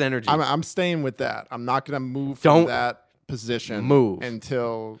come with this energy. I'm staying with that. I'm not going to move from that position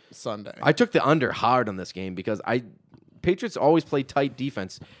until Sunday. I took the under hard on this game because Patriots always play tight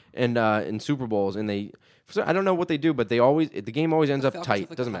defense and in Super Bowls, and I don't know what they do, but the game always ends up Falcons tight. have,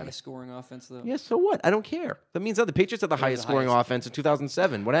 like, Doesn't the matter. highest scoring offense though. Yeah, so what? I don't care. That means that the Patriots had the highest scoring offense in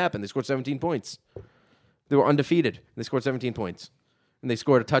 2007. What happened? They scored 17 points. They were undefeated. They scored 17 points, and they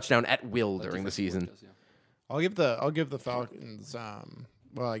scored a touchdown at will during the season. I'll give the Falcons.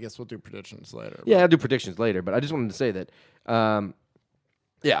 Well, I guess we'll do predictions later. Yeah, I'll do predictions later, but I just wanted to say that.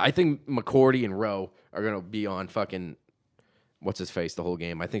 I think McCourty and Rowe are going to be on fucking what's his face the whole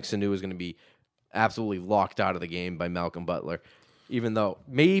game. I think Sanu is going to be absolutely locked out of the game by Malcolm Butler. Even though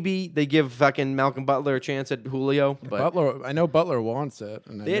maybe they give fucking Malcolm Butler a chance at Julio, but I know Butler wants it,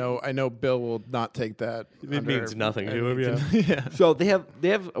 and I know Bill will not take that. It means nothing to him. Yeah. So they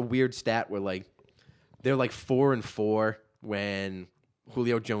have a weird stat where like they're like 4-4 when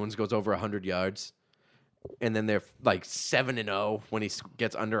Julio Jones goes over 100 yards, and then they're like 7-0 when he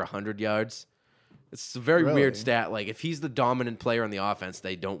gets under 100 yards. It's a very weird stat. Like if he's the dominant player on the offense,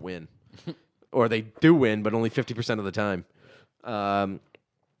 they don't win, or they do win, but only 50% of the time.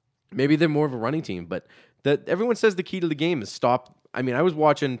 Maybe they're more of a running team, but everyone says the key to the game is stop. I mean, I was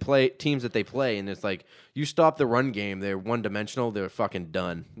watching teams that they play, and it's like you stop the run game, they're one dimensional. They're fucking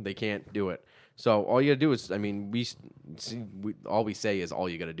done. They can't do it. So all you gotta do is, I mean, all we say is all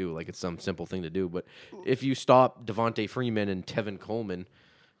you gotta do. Like it's some simple thing to do, but if you stop Devontae Freeman and Tevin Coleman,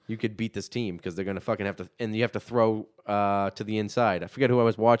 you could beat this team because they're gonna fucking have to, and you have to throw to the inside. I forget who I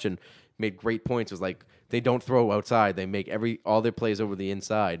was watching made great points. It was like they don't throw outside; they make all their plays over the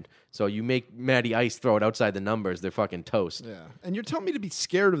inside. So you make Matty Ice throw it outside the numbers, they're fucking toast. Yeah, and you're telling me to be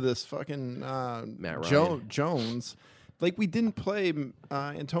scared of this fucking Matt Ryan. Jones? Like we didn't play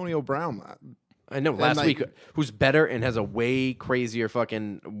Antonio Brown. I know last week, who's better and has a way crazier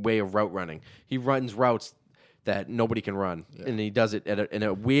fucking way of route running. He runs routes that nobody can run, and he does it in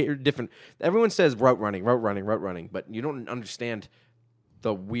a weird, different. Everyone says route running, but you don't understand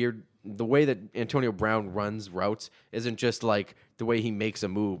the way that Antonio Brown runs routes isn't just like the way he makes a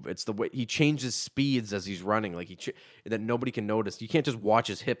move. It's the way he changes speeds as he's running, like that nobody can notice. You can't just watch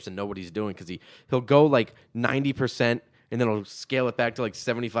his hips and know what he's doing because he'll go like 90%. And then he'll scale it back to like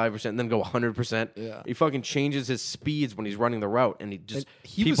 75%, and then go 100%. Yeah. He fucking changes his speeds when he's running the route, and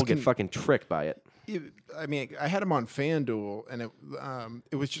people get fucking tricked by it. I mean, I had him on FanDuel, and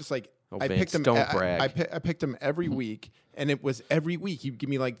it was just like I Vince, picked him. don't brag. I picked him every week, and it was every week he'd give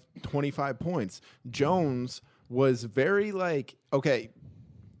me like 25 points. Jones was very like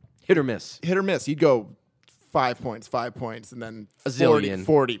hit or miss. He'd go 5 points, and then A zillion.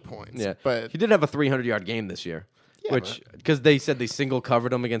 40 points. Yeah, but he did have a 300-yard game this year, because they said they single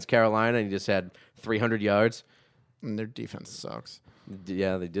covered him against Carolina, and he just had 300 yards. And their defense sucks.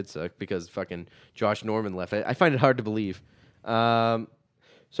 Yeah, they did suck because fucking Josh Norman left. I find it hard to believe. So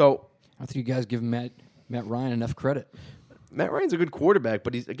I think you guys give Matt Ryan enough credit. Matt Ryan's a good quarterback,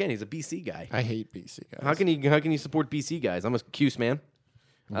 but he's a BC guy. I hate BC guys. How can you support BC guys? I'm a Cuse man.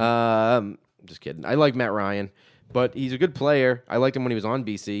 Just kidding. I like Matt Ryan, but he's a good player. I liked him when he was on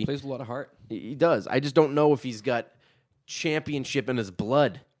BC. Plays with a lot of heart. He does. I just don't know if he's got championship in his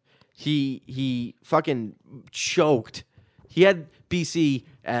blood. He fucking choked. He had BC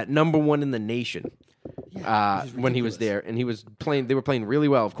at #1 in the nation when he was there, and he was playing. They were playing really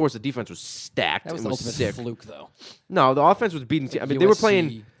well. Of course, the defense was stacked. That was and the ultimate sick. fluke, though. No, the offense was beating. I mean, they were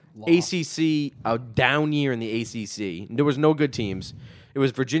playing lost. ACC, a down year in the ACC. There was no good teams. It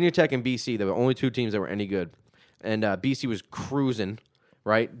was Virginia Tech and BC. There were only two teams that were any good, and BC was cruising,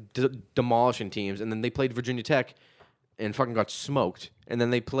 right, demolishing teams. And then they played Virginia Tech, and fucking got smoked. And then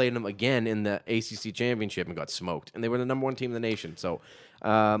they played them again in the ACC championship and got smoked. And they were the #1 team in the nation. So,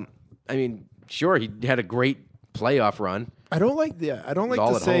 I mean, sure, he had a great playoff run, I don't like all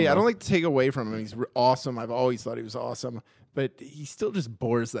to at say home, I don't though. like to take away from him. He's awesome. I've always thought he was awesome, but he still just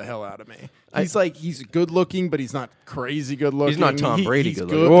bores the hell out of me. He's good looking, but he's not crazy good looking. He's not Tom Brady He's good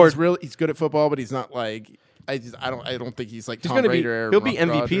good. looking. He's good at football, but he's not like I don't think he's like He's Tom gonna Brady be. or Aaron He'll be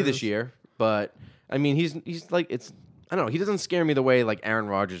MVP Rodgers. this year, but I mean, he's like it's. I don't know. He doesn't scare me the way like Aaron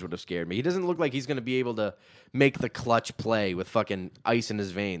Rodgers would have scared me. He doesn't look like he's going to be able to make the clutch play with fucking ice in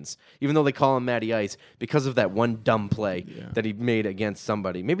his veins. Even though they call him Matty Ice because of that one dumb play that he made against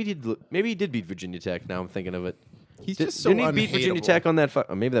somebody. Maybe he did beat Virginia Tech. Now I'm thinking of it. He's just so Didn't he beat Virginia unhateable. Tech on that?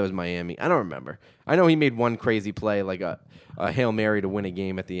 Or maybe that was Miami. I don't remember. I know he made one crazy play, like a Hail Mary to win a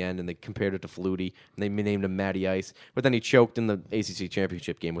game at the end, and they compared it to Flutie, and they named him Matty Ice. But then he choked in the ACC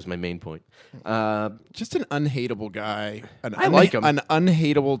championship game. Was my main point. Just an unhateable guy. I like him. An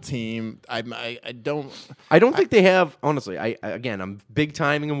unhateable team. I don't. I don't think they have. Honestly, I'm big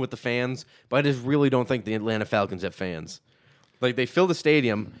timing them with the fans, but I just really don't think the Atlanta Falcons have fans. Like they fill the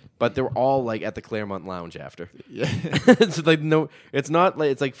stadium, but they're all like at the Claremont Lounge after. Yeah. It's like no, it's not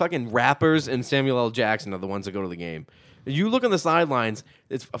like it's like fucking rappers and Samuel L. Jackson are the ones that go to the game. You look on the sidelines,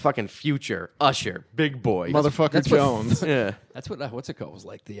 it's a fucking Future, Usher, Big Boy, Motherfucker that's what- Jones. Yeah, That's what what's it called? It was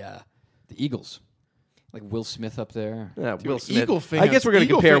like the Eagles, like Will Smith up there. yeah. Will Smith. Eagle I guess we're gonna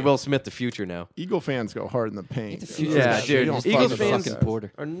Eagle compare fan- Will Smith to Future now. Eagle fans go hard in the paint. The Future's Yeah, got- dude. They don't Eagles fuck with fans those fucking guys.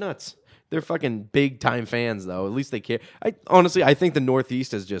 Porter. Are nuts. They're fucking big time fans, though. At least they care. I honestly, I think the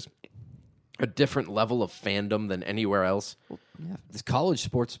Northeast is just a different level of fandom than anywhere else. Yeah, this college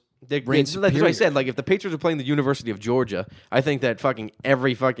sports That's reigns what I superior. said. Like, if the Patriots were playing the University of Georgia, I think that fucking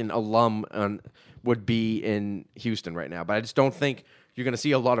every fucking alum would be in Houston right now. But I just don't think you're going to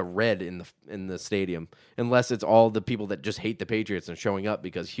see a lot of red in the stadium unless it's all the people that just hate the Patriots and showing up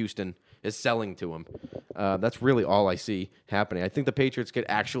because Houston is selling to them. That's really all I see happening. I think the Patriots could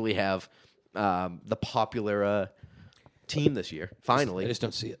actually have the popular team this year. Finally, I just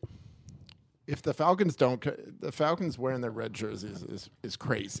don't see it. If the Falcons the Falcons wearing their red jerseys is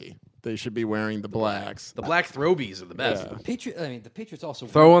crazy. They should be wearing the blacks. the black throbies are the best. Yeah. The Patriots also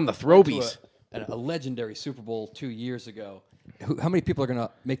Throw on the went to throbies. a legendary Super Bowl 2 years ago. How many people are going to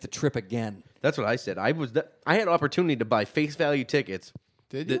make the trip again? That's what I said. I had opportunity to buy face value tickets.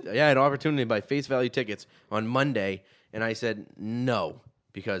 Did you? Yeah, I had opportunity to buy face value tickets on Monday, and I said no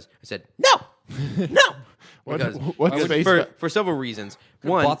because I said no, no. Because what's I would- face for, va- for several reasons. Bought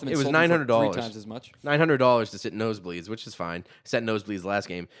One, them and it was sold them for $900. 3 times as much. $900 to sit nosebleeds, which is fine. Sat nosebleeds last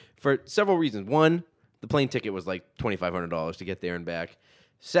game for several reasons. One, the plane ticket was like $2,500 to get there and back.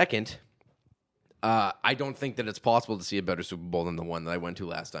 Second, I don't think that it's possible to see a better Super Bowl than the one that I went to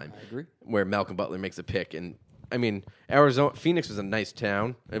last time. I agree. Where Malcolm Butler makes a pick. And, I mean, Phoenix was a nice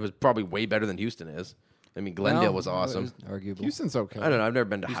town. It was probably way better than Houston is. I mean, Glendale Well, was awesome. it was arguable. Houston's okay. I don't know. I've never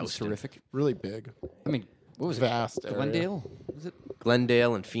been to Houston's Houston. terrific. Really big. I mean, what was Vast it? area. Glendale? Was it?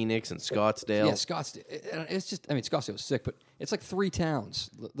 Glendale and Phoenix and Scottsdale. Yeah, Scottsdale. It's just, I mean, Scottsdale was sick, but it's like 3 towns.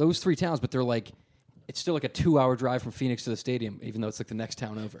 Those 3 towns, but they're like, it's still like a 2-hour drive from Phoenix to the stadium, even though it's like the next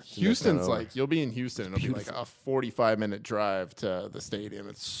town over. Houston's like you'll be in Houston and it'll be like a 45-minute drive to the stadium.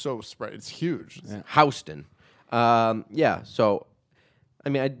 It's so spread. It's huge. Houston. Yeah, so I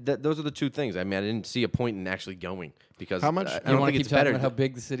mean, those are the two things. I mean, I didn't see a point in actually going because How much- I You You don't want think to keep it's talking better. about how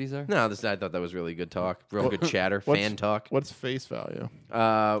big the cities are? No, I thought that was really good talk, real good chatter, fan talk. What's face value?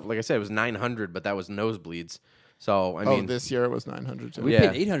 Like I said, it was $900, but that was nosebleeds. So I mean, This year it was 900 too. We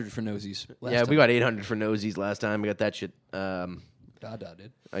Yeah. paid $800 for nosies. Last yeah, time. we got 800 for nosies last time. We got that shit. Dada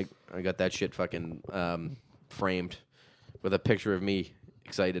did. I got that shit fucking framed with a picture of me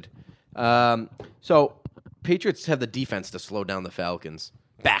excited. So Patriots have the defense to slow down the Falcons.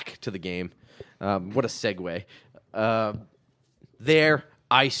 Back to the game. What a segue. There,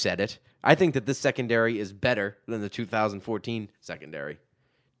 I said it. I think that this secondary is better than the 2014 secondary.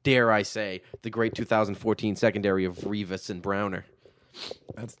 Dare I say, the great 2014 secondary of Revis and Browner.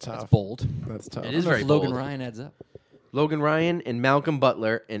 That's tough. That's bold. That's tough. It is I don't know very if Logan bold. Ryan adds up. Logan Ryan and Malcolm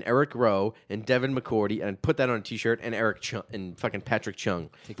Butler and Eric Rowe and Devin McCourty, and put that on a T-shirt, and and fucking Patrick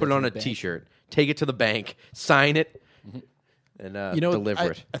Chung. Take Put that it on to a the bank. T-shirt. Take it to the bank. Sign it. And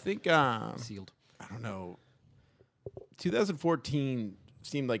deliver it. I think Sealed. I don't know. 2014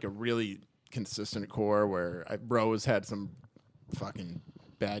 seemed like a really consistent core where Rose had some fucking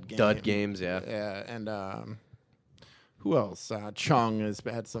bad games. Dud games, yeah. Yeah, and who else? Chung has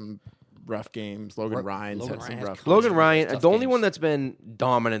had some rough games. Logan Ryan's Logan had Ryan some has rough. Logan Ryan, Tough the only games. one that's been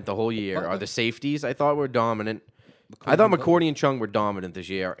dominant the whole year are the safeties. I thought were dominant. I and thought Butler. McCourty and Chung were dominant this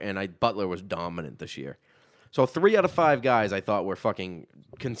year, and Butler was dominant this year. So 3 out of 5 guys I thought were fucking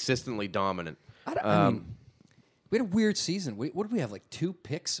consistently dominant. I mean, We had a weird season. What did we have? Like 2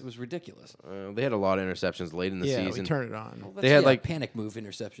 picks? It was ridiculous. They had a lot of interceptions late in the Yeah, season. we turned it on. Well, They had, like- panic move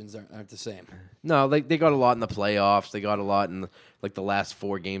interceptions aren't the same. No, they got a lot in the playoffs. They got a lot in the last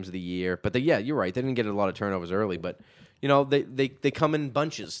 4 games of the year. But you're right. They didn't get a lot of turnovers early. But they come in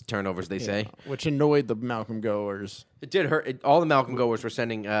bunches. Turnovers, they say. Which annoyed the Malcolm goers. It did hurt. All the Malcolm goers were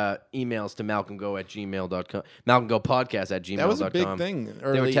sending emails to malcolmgo@gmail.com. malcolmgopodcast@gmail.com. That was a big thing They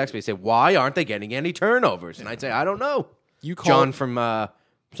early. would text me and say, "Why aren't they getting any turnovers?" And I'd say, "I don't know." You John called, from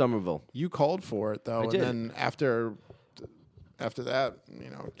Somerville. you called for it though, and did. then after that,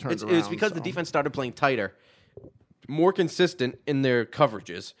 turned It's around. because the so. defense started playing tighter, more consistent in their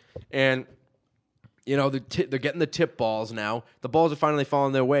coverages, and they're getting the tip balls now. The balls are finally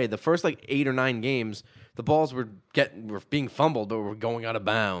falling their way. The first 8 or 9 games, the balls were being fumbled, but were going out of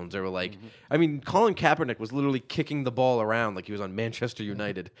bounds. Or were Colin Kaepernick was literally kicking the ball around like he was on Manchester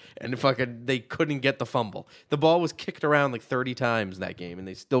United, and they couldn't get the fumble. The ball was kicked around 30 times that game, and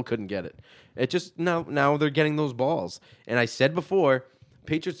they still couldn't get it. It just now they're getting those balls. And I said before,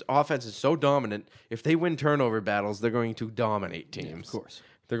 Patriots offense is so dominant. If they win turnover battles, they're going to dominate teams. Yeah, of course.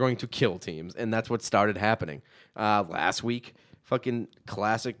 They're going to kill teams, and that's what started happening. Last week, fucking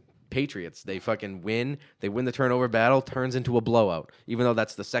classic Patriots. They fucking win. They win the turnover battle, turns into a blowout. Even though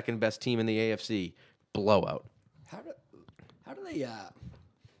that's the second best team in the AFC, blowout. How do they?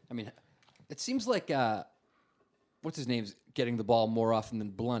 It seems like what's his name's getting the ball more often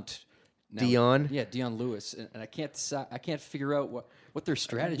than Blunt. Now. Dion? Yeah, Dion Lewis, and I can't figure out what their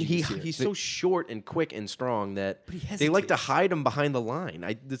strategy is here. He's so short and quick and strong that he they like to hesitates. hide him behind the line.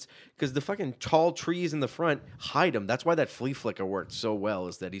 Because the fucking tall trees in the front hide him. That's why that flea flicker worked so well.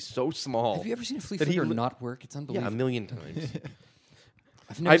 Is that he's so small. Have you ever seen a flea that he flicker li- not work? It's Yeah, unbelievable. a million times.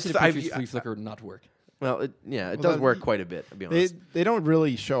 I've never I've- seen a I've- Patriots flea flicker not work. Well, it does work quite a bit. To be honest. They don't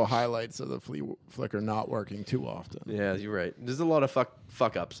really show highlights of the flea flicker not working too often. Yeah, you're right. There's a lot of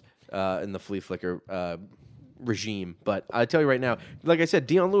fuck ups in the flea flicker regime, but I tell you right now, like I said,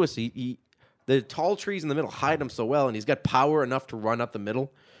 Dion Lewis, the tall trees in the middle hide him so well, and he's got power enough to run up the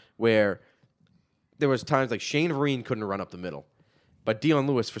middle. Where there was times like Shane Vereen couldn't run up the middle, but Dion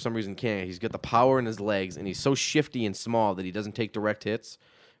Lewis for some reason can. He's got the power in his legs, and he's so shifty and small that he doesn't take direct hits.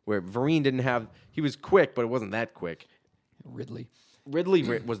 Where Vereen didn't have, he was quick, but it wasn't that quick. Ridley. Ridley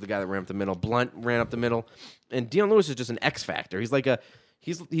was the guy that ran up the middle. Blunt ran up the middle, and Dion Lewis is just an X factor. He's like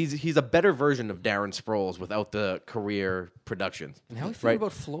he's a better version of Darren Sproles without the career production. And how do you feel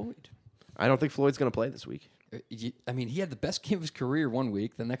about Floyd? I don't think Floyd's going to play this week. He had the best game of his career one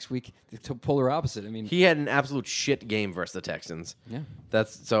week. The next week, the polar opposite. He had an absolute shit game versus the Texans. Yeah.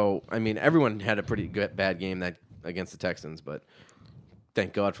 Everyone had a pretty bad game against the Texans, but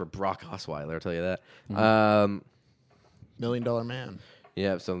thank God for Brock Osweiler. I'll tell you that. Mm-hmm. $1 million man.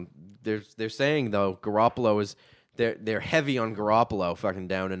 Yeah, so they're saying though Garoppolo is they're heavy on Garoppolo fucking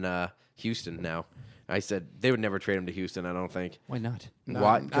down in Houston now. I said they would never trade him to Houston. I don't think. Why not?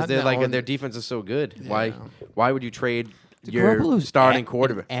 Why? Because not now. their defense is so good. Yeah. Why would you trade your Garoppolo's starting an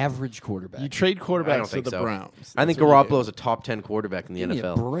quarterback? average quarterback. You trade I quarterbacks don't to think the so. Browns. I think That's what you Garoppolo is a top 10 quarterback in the Give me a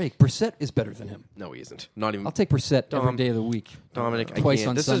NFL. break. Brissett is better than him. No, he isn't. Not even. I'll take Brissett every Dom- day of the week. Dominic. I Twice can't.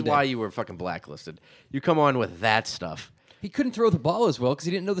 on This is Sunday. why you were fucking blacklisted. You come on with that stuff. He couldn't throw the ball as well because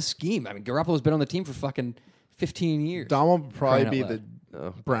he didn't know the scheme. I mean, Garoppolo's been on the team for fucking 15 years. Dom will probably Crying be out the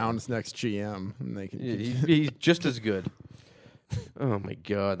Browns' next GM, and they can. He's just as good. Oh my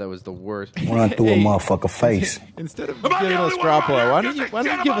god, that was the worst. Run through a motherfucker face. Instead of giving us Garoppolo, why don't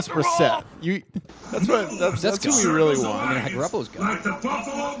you give us Brissett? That's who we really want. I mean, Garoppolo's got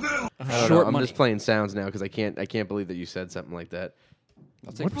I don't know. short I'm money. just playing sounds now because I can't believe that you said something like that.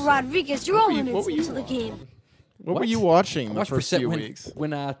 I'll take Brissett. Rodriguez, you're all you- minutes what were you into the game. What were you watching the Watch first Brissett few win, weeks?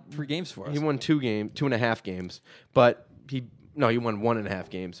 win 3 games for us. He won 2.5 games, but he won 1.5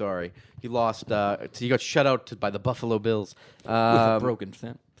 games. Sorry, he lost. He got shut out by the Buffalo Bills. with a broken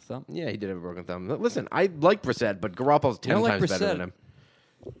thumb. Yeah, he did have a broken thumb. Listen, I like Brissett, but Garoppolo's 10 don't like times better Brissett. than him.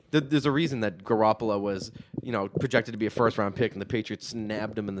 There's a reason that Garoppolo was, projected to be a first-round pick, and the Patriots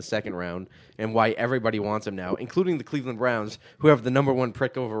snabbed him in the second round, and why everybody wants him now, including the Cleveland Browns, who have the number 1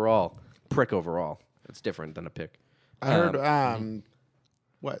 pick overall. It's different than a pick. I heard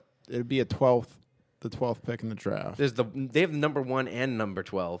what it'd be the 12th pick in the draft. They have the number 1 and number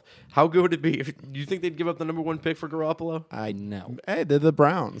 12. How good would it be? Do you think they'd give up the number 1 pick for Garoppolo? I No. Hey, they're the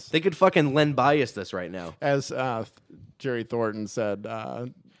Browns. They could fucking Len Bias this right now. As Jerry Thornton said,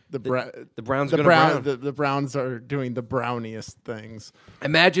 the Browns are gonna brown. the Browns are doing the browniest things.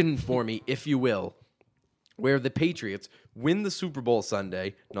 Imagine for me, if you will, where the Patriots win the Super Bowl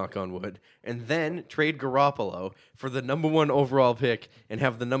Sunday, knock on wood, and then trade Garoppolo for the number 1 overall pick and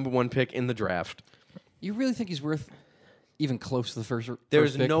have the number 1 pick in the draft. You really think he's worth even close to the first? There's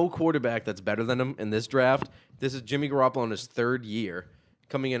first pick? no quarterback that's better than him in this draft. This is Jimmy Garoppolo in his 3rd year,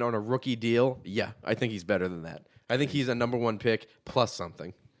 coming in on a rookie deal. Yeah, I think he's better than that. I think he's a number 1 pick plus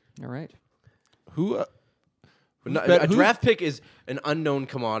something. All right. Who? A draft pick is an unknown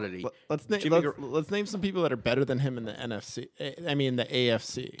commodity. Let's name some people that are better than him in the NFC. I mean the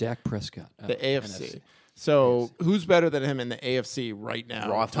AFC. Dak Prescott. The AFC. So who's better than him in the AFC right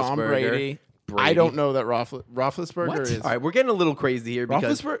now? Tom Brady. I don't know that Roethlisberger is. All right, we're getting a little crazy here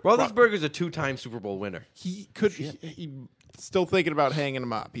because Roethlisberger's a 2-time Super Bowl winner. He could. He still thinking about hanging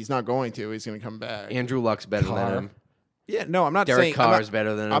him up. He's not going to. He's going to come back. Andrew Luck's better than him. Yeah, no, I'm not Derek saying Carr's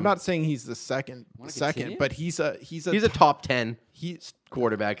better than him. I'm not saying he's the second, continue? but he's a top 10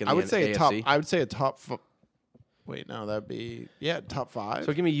 quarterback in the AFC. I would say a top. Wait, no, that'd be top 5.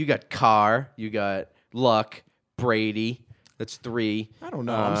 So you got Carr, you got Luck, Brady. That's 3. I don't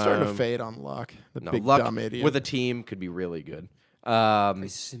know. I'm starting to fade on Luck. Big Luck dumb idiot. with a team could be really good.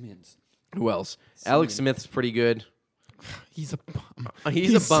 Simmons. Who else? Alex Smith's pretty good. He's a bum.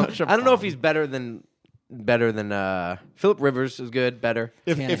 He's a bum. such a I don't know if bum. he's better than Phillip Rivers is good. Better.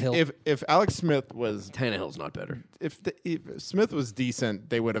 If Alex Smith was Tannehill's not better. if Smith was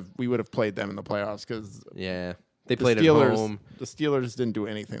decent, we would have played them in the playoffs because Yeah, they the played at Steelers home. the Steelers didn't do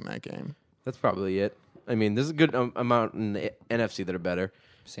anything that game. That's probably it. I mean, there's a good amount in the NFC that are better.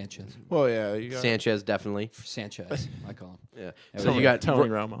 Sanchez. Well, yeah, you got Sanchez definitely. Sanchez. I call him. Yeah. Yeah, So you got Tony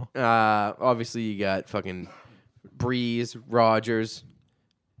Romo. obviously you got fucking Breeze, Rodgers,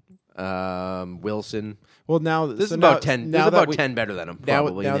 Wilson. Well, now This is so about now- 10. Now This is that about we- 10 better than him. Now,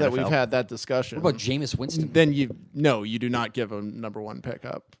 Probably now in the that we've NFL. had that discussion, What about Jameis Winston? then you do not give a number 1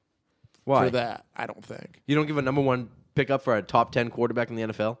 pickup Why? for that. I don't think. You don't give a number 1 pickup for a top 10 quarterback in the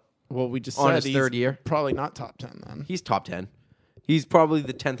NFL? Well, we just On said his he's 3rd year? probably not top 10 then. He's top 10. He's probably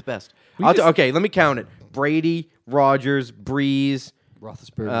the 10th best. just- Okay, let me count it. Brady, Rodgers, Breeze,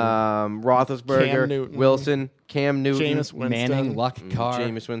 Roethlisberger. Roethlisberger, Cam Newton. Wilson, Cam Newton, Jameis Winston. Manning, Luck, Carr.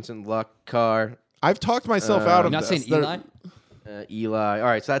 Jameis Winston, Luck, Carr, I've talked myself out of You're not this. saying There- Eli? Eli. All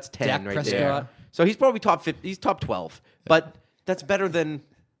right, so that's 10 Dak right Prescott. there. So he's probably top 50, he's top 12. But that's better than,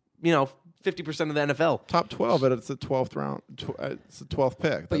 50% of the NFL. Top 12, but it's a 12th round. It's a 12th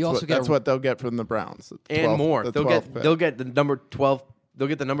pick. But you also that's get- what they'll get from the Browns. The And 12th more. the They'll 12th pick. get the number 12. They'll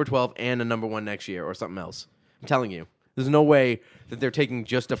get the number 12 and a number 1 next year or something else. I'm telling you. There's no way that they're taking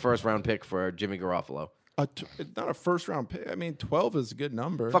just a first-round pick for Jimmy Garoppolo. Not a first round pick. I mean, 12 is a good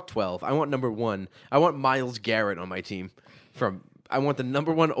number. Fuck 12. I want number 1. I want Myles Garrett on my team. I want the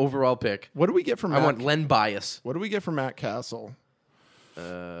number 1 overall pick. What do we get from I Matt? want Len Bias. What do we get from Matt Castle?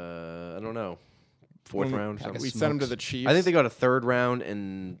 I don't know. 4th round. Pack of something. We sent him to smokes. the Chiefs. I think they got a 3rd round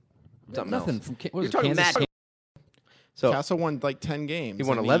and something Nothing else. from what You're was it, talking Kansas? Matt. So Castle won like 10 games. he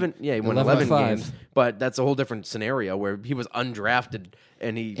won and 11. Yeah, he won 11 11 5. games. But that's a whole different scenario where he was undrafted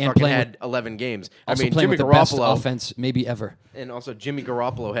and he And fucking playing had 11 games. Also I mean, playing Jimmy with the best Garoppolo offense maybe ever. and also Jimmy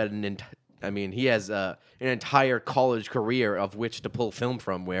Garoppolo had he has an entire college career of which to pull film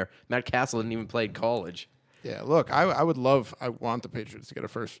from. Where Matt Castle didn't even play college. Yeah, look, I want the Patriots to get the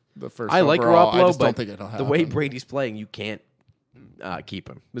first. I like overall. Garoppolo, I just but don't think it'll happen. the way Brady's playing, you can't keep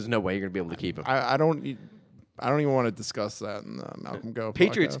him. There's no way you're gonna be able to keep him. I don't even want to discuss that in the Malcolm Go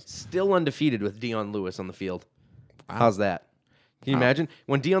Patriots podcast. still undefeated with Deion Lewis on the field. How's that? Can you imagine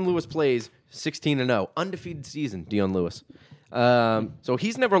when Deion Lewis plays 16-0, undefeated season? Deion Lewis. So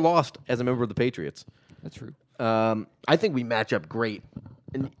he's never lost as a member of the Patriots. That's true. I think we match up great,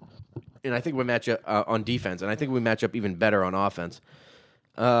 and I think we match up on defense, and I think we match up even better on offense.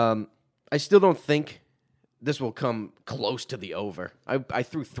 I still don't think this will come close to the over. I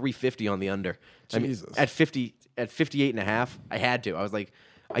threw 350 on the under. Jesus. At 58.5, I had to. I was like,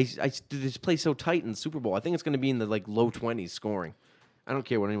 this play so tight in the Super Bowl. I think it's going to be in the low 20s scoring. I don't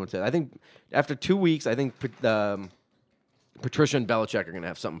care what anyone says. I think after 2 weeks, I think Patricia and Belichick are going to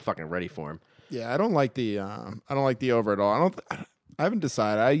have something fucking ready for him. Yeah, I don't like the over at all. I haven't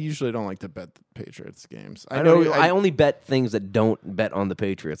decided. I usually don't like to bet the Patriots games. I only bet things that don't bet on the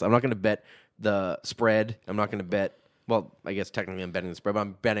Patriots. I'm not going to bet the spread. I'm not going to bet. Well, I guess technically I'm betting the spread, but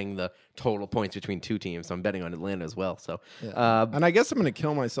I'm betting the total points between two teams. So I'm betting on Atlanta as well. So, and I guess I'm going to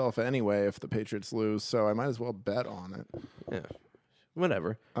kill myself anyway if the Patriots lose. So I might as well bet on it. yeah,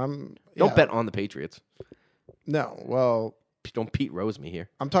 whatever. Yeah. Don't bet on the Patriots. No, well, Don't Pete Rose me here.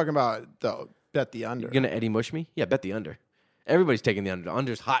 I'm talking about bet the under. You're gonna Eddie Mush me? Yeah, bet the under. Everybody's taking the under. The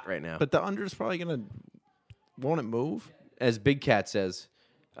under's hot right now. But the under is probably going to. Won't it move? As Big Cat says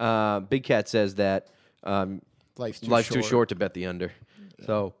that Life's too short to bet the under. Yeah.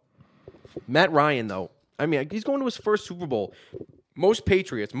 So Matt Ryan, though, I mean, he's going to his first Super Bowl. Most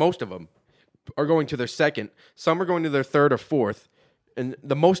Patriots, most of them, are going to their second. Some are going to their third or fourth. And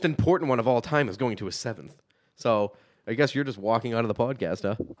the most important one of all time is going to a seventh. So I guess you're just walking out of the podcast,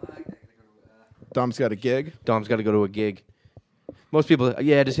 huh? Dom's got a gig. Dom's got to go to a gig. Most people,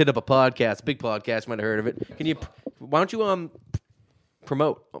 just hit up a podcast. Big podcast, might have heard of it. Why don't you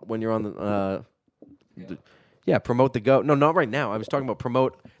promote when you're on the promote the Go. No, not right now. I was talking about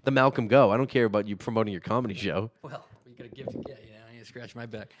promote the Malcolm Go. I don't care about you promoting your comedy show. Well, you got a gift to get. I need to scratch my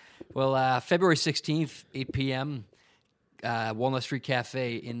back. Well, February 16th, 8 p.m., Walnut Street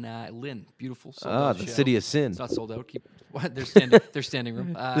Cafe in Lynn. Beautiful. The City of Sin. It's not sold out. There's standing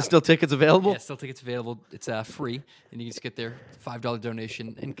room. There's still tickets available? Yeah, still tickets available. It's free, and you can just get there. $5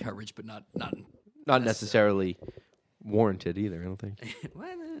 donation encouraged, but not necessarily warranted either, I don't think.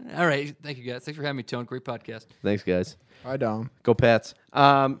 All right. Thank you, guys. Thanks for having me, Tone. Great podcast. Thanks, guys. Hi, Dom. Go Pats.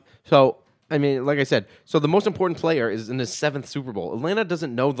 So, I mean, like I said, so the most important player is in his 7th Super Bowl. Atlanta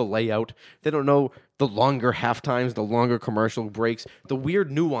doesn't know the layout. They don't know the longer half times, the longer commercial breaks, the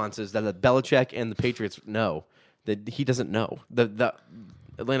weird nuances that the Belichick and the Patriots know that he doesn't know. The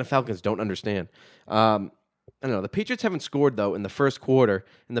Atlanta Falcons don't understand. I don't know. The Patriots haven't scored, though, in the first quarter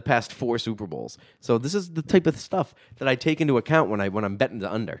in the past 4 Super Bowls. So this is the type of stuff that I take into account when I'm betting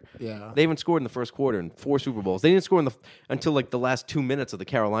the under. Yeah. They haven't scored in the first quarter in 4 Super Bowls. They didn't score until like the last 2 minutes of the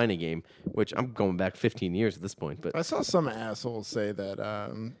Carolina game, which I'm going back 15 years at this point. But I saw some assholes say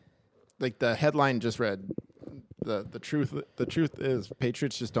that, like the headline just read, the truth is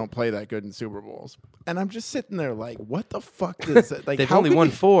Patriots just don't play that good in Super Bowls, and I'm just sitting there like, what the fuck is it? Like they've only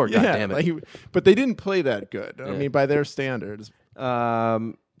won 4. Goddamn it! But they didn't play that good. I mean, by their standards.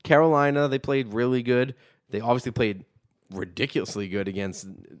 Carolina, they played really good. They obviously played ridiculously good against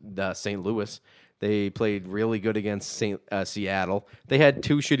St. Louis. They played really good against Seattle. They had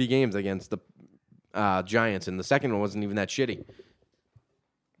 2 shitty games against the Giants, and the second one wasn't even that shitty.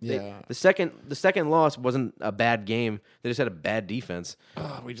 Yeah. The second loss wasn't a bad game. They just had a bad defense.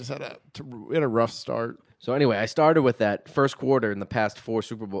 We just had a rough start. So anyway, I started with that first quarter in the past 4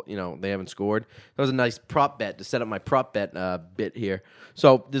 Super Bowl. They haven't scored. That was a nice prop bet to set up my prop bet bit here.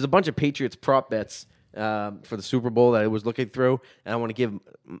 So there's a bunch of Patriots prop bets for the Super Bowl that I was looking through, and I want to give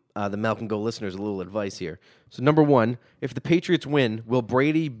the Malcolm Go listeners a little advice here. So number 1, if the Patriots win, will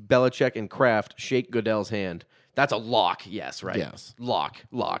Brady, Belichick, and Kraft shake Goodell's hand? That's a lock, yes, right? Yes.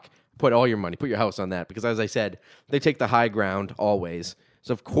 Lock. Put all your money, put your house on that, because as I said, they take the high ground always.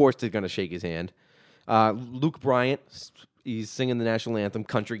 So of course they're going to shake his hand. Luke Bryant, he's singing the national anthem,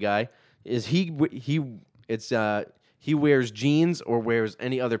 country guy. He wears jeans or wears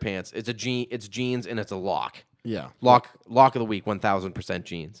any other pants. It's jeans and it's a lock. Yeah. Lock of the week, 1,000%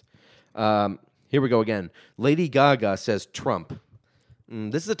 jeans. Here we go again. Lady Gaga says Trump.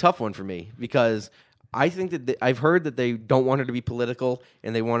 This is a tough one for me because I think that I've heard that they don't want her to be political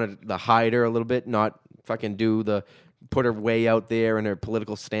and they wanted to hide her a little bit, not fucking put her way out there in her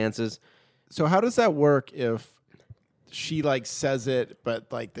political stances. So how does that work if she like says it, but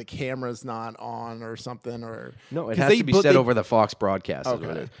like the camera's not on or something? Or no, it has to be said over the Fox broadcast. Okay. Is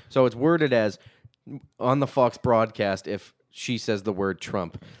what it is. So it's worded as on the Fox broadcast if she says the word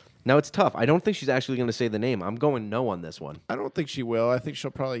Trump. Now, it's tough. I don't think she's actually going to say the name. I'm going no on this one. I don't think she will. I think she'll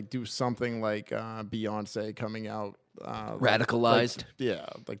probably do something like Beyonce coming out. Radicalized?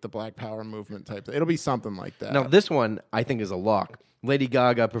 Like the Black Power movement type thing. It'll be something like that. Now, this one I think is a lock. Lady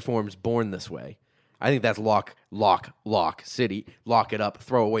Gaga performs Born This Way. I think that's lock, city. Lock it up,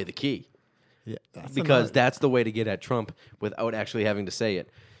 throw away the key. Yeah, because that's the way to get at Trump without actually having to say it.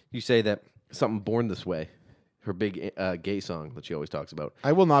 You say that something Born This Way. Her big gay song that she always talks about.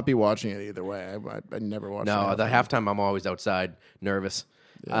 I will not be watching it either way. I never watch it. No, the halftime I'm always outside, nervous.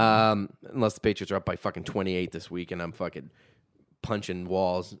 Yeah. Unless the Patriots are up by fucking 28 this week and I'm fucking punching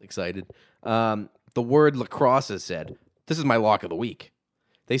walls, excited. The word lacrosse is said. This is my lock of the week.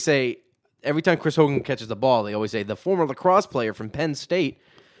 They say every time Chris Hogan catches the ball, they always say the former lacrosse player from Penn State.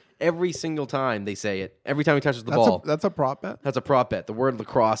 Every single time they say it. Every time he touches the ball. That's a prop bet? That's a prop bet. The word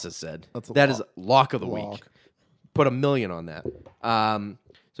lacrosse is said. That is lock of the week. Put $1 million on that.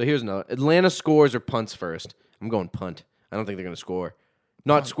 So here's another. Atlanta scores or punts first. I'm going punt. I don't think they're going to score.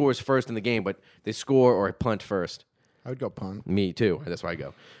 Not scores first in the game, but they score or punt first. I would go punt. Me too. That's why I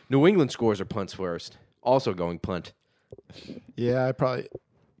go. New England scores or punts first. Also going punt. Yeah, I probably.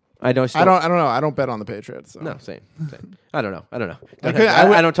 I don't know. I don't bet on the Patriots. So. No, same. I don't know. I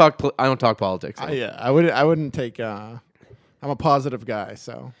don't talk politics. So. I wouldn't take. I'm a positive guy,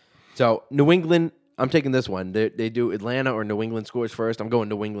 so. So New England. I'm taking this one. They do Atlanta or New England scores first. I'm going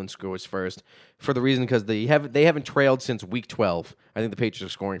New England scores first for the reason because they haven't trailed since week 12. I think the Patriots are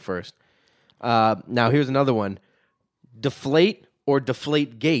scoring first. Now here's another one: deflate or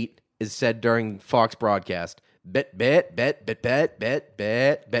deflate gate is said during Fox broadcast. Bet, Yes.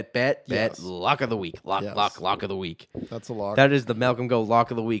 lock of the week. Lock of the week. That's a lock. That is the Malcolm Go lock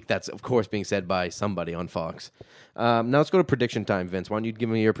of the week. That's, of course, being said by somebody on Fox. Now let's go to prediction time, Vince. Why don't you give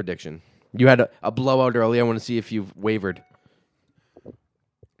me your prediction? You had a blowout early. I want to see if you've wavered.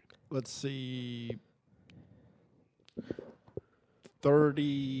 Let's see.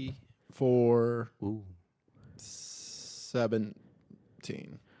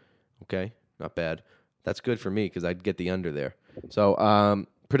 34-17. Okay, not bad. That's good for me because I'd get the under there. So,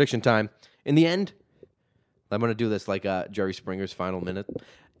 prediction time. In the end, I'm going to do this like Jerry Springer's final minute.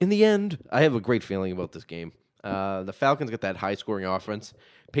 In the end, I have a great feeling about this game. The Falcons got that high-scoring offense.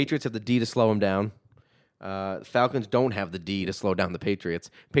 Patriots have the D to slow them down. Falcons don't have the D to slow down the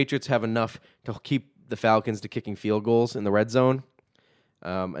Patriots. Patriots have enough to keep the Falcons to kicking field goals in the red zone.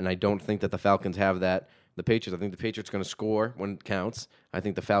 And I don't think that the Falcons have that. The Patriots, I think the Patriots are going to score when it counts. I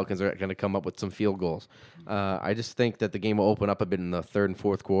think the Falcons are going to come up with some field goals. I just think that the game will open up a bit in the third and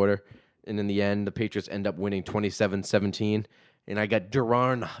fourth quarter. And in the end, the Patriots end up winning 27-17. And I got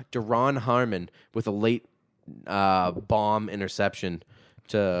Duron Harmon with a late bomb interception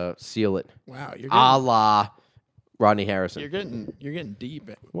to seal it. Wow, you're a la Rodney Harrison. you're getting deep.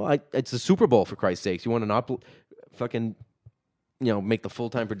 Well, it's the Super Bowl, for Christ's sakes. You want to not fucking, make the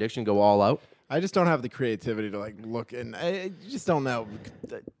full-time prediction, go all out? I just don't have the creativity to look, and I just don't know.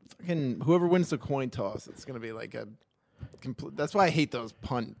 Fucking whoever wins the coin toss, it's gonna be like a complete. That's why I hate those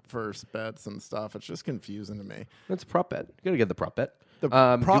punt first bets and stuff. It's just confusing to me. That's a prop bet. You got to get the prop bet. The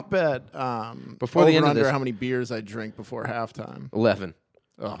prop bet before the end of under this- how many beers I drink before halftime. 11.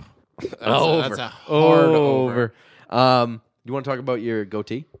 Oh, Over. That's a hard over. You want to talk about your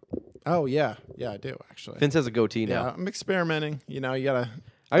goatee? Oh yeah, I do actually. Vince has a goatee Yeah, now. I'm experimenting. You gotta.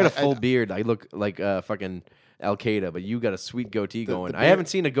 I got a full beard. I look like fucking Al Qaeda, but you got a sweet goatee going. I beard- haven't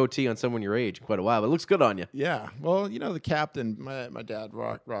seen a goatee on someone your age in quite a while, but it looks good on you. Yeah, well, the captain, my dad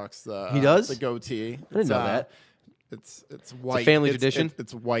rocks the. He does? the goatee. I didn't know that. It's white. family tradition?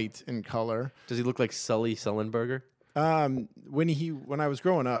 It's white in color. Does he look like Sully Sullenberger? When I was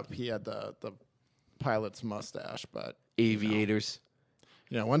growing up, he had the pilot's mustache, but Aviators.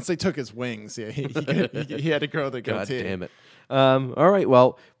 once they took his wings, he had to grow the God goatee. damn it. All right,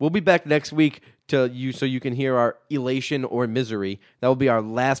 well, we'll be back next week so you can hear our elation or misery. That will be our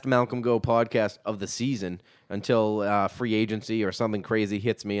last Malcolm Go podcast of the season until free agency or something crazy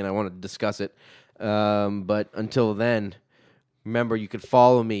hits me and I want to discuss it. But until then, remember, you could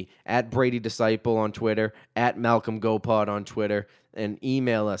follow me at Brady Disciple on Twitter, at Malcolm Go Pod on Twitter, and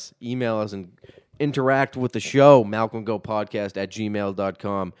email us and interact with the show,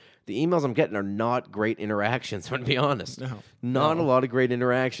 malcolmgopodcast@gmail.com. The emails I'm getting are not great interactions, I'm going to be honest. Not a lot of great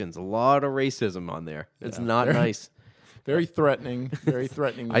interactions. A lot of racism on there. It's not nice. Very threatening. Very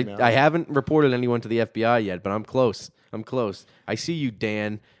threatening. email. I haven't reported anyone to the FBI yet, but I'm close. I see you,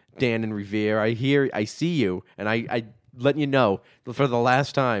 Dan and Revere. I see you, and I let you know for the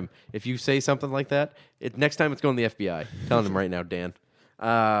last time. If you say something like that, next time it's going to the FBI. Telling them right now, Dan.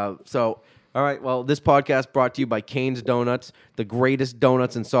 All right, well, this podcast brought to you by Cane's Donuts, the greatest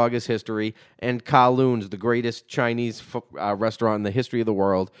donuts in Saugus history, and Kowloon's, the greatest Chinese restaurant in the history of the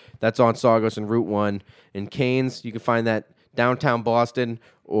world. That's on Saugus and Route 1. And Cane's, you can find that downtown Boston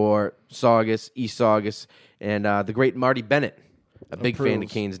or Saugus, East Saugus, and the great Marty Bennett, a big fan of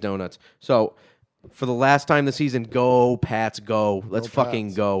Cane's Donuts. So, for the last time this season, go, Pats, go. Let's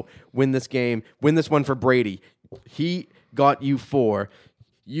fucking go. Win this game. Win this one for Brady. He got you 4.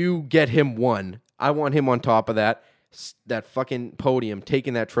 You get him 1. I want him on top of that fucking podium,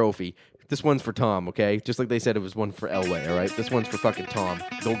 taking that trophy. This one's for Tom, okay? Just like they said it was one for Elway, all right? This one's for fucking Tom.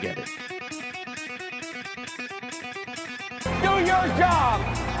 Go get it. Do your job,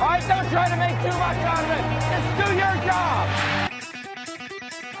 all right? Don't try to make too much out of it. Just do your job.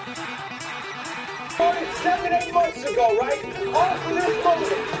 7-8 months ago, right? All for this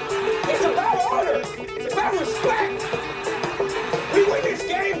moment. It's about honor. It's about respect. We win this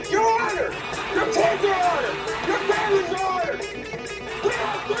game, you're honored. Your kids are honored. Your families are honored. We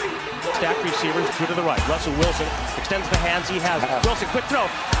are free. Stack receivers, two to the right. Russell Wilson extends the hands he has. Wilson, quick throw.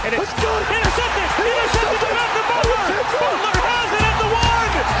 And it's intercepted. Intercepted to Malcolm Butler. Butler has it at the 1.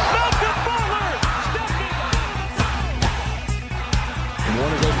 Malcolm Butler stepping. And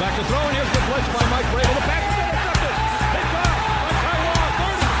Warner goes back to throw, and here's the blitz by Mike Vrabel. The pass is intercepted. They got it. Taiwan,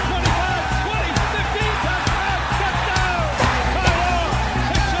 30, 25, 20, 15, touchdown. Taiwan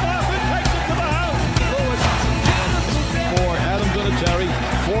picks it up and takes it to the house. For Adam Vinatieri,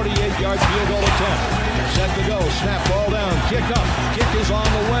 48-yard field goal attempt. Set to go. Snap, ball down. Kick up. Kick is on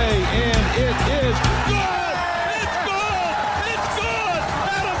the way, and it is good. It's good. It's good.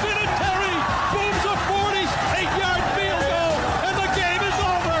 Adam Vinatieri.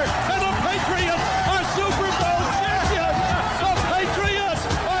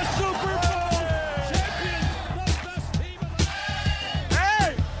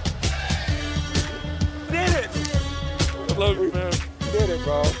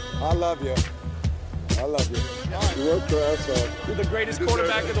 bro. I love you. I love you. You worked your ass off. You're the greatest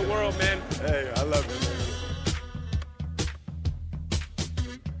quarterback in the world, man. Hey, I love you, man.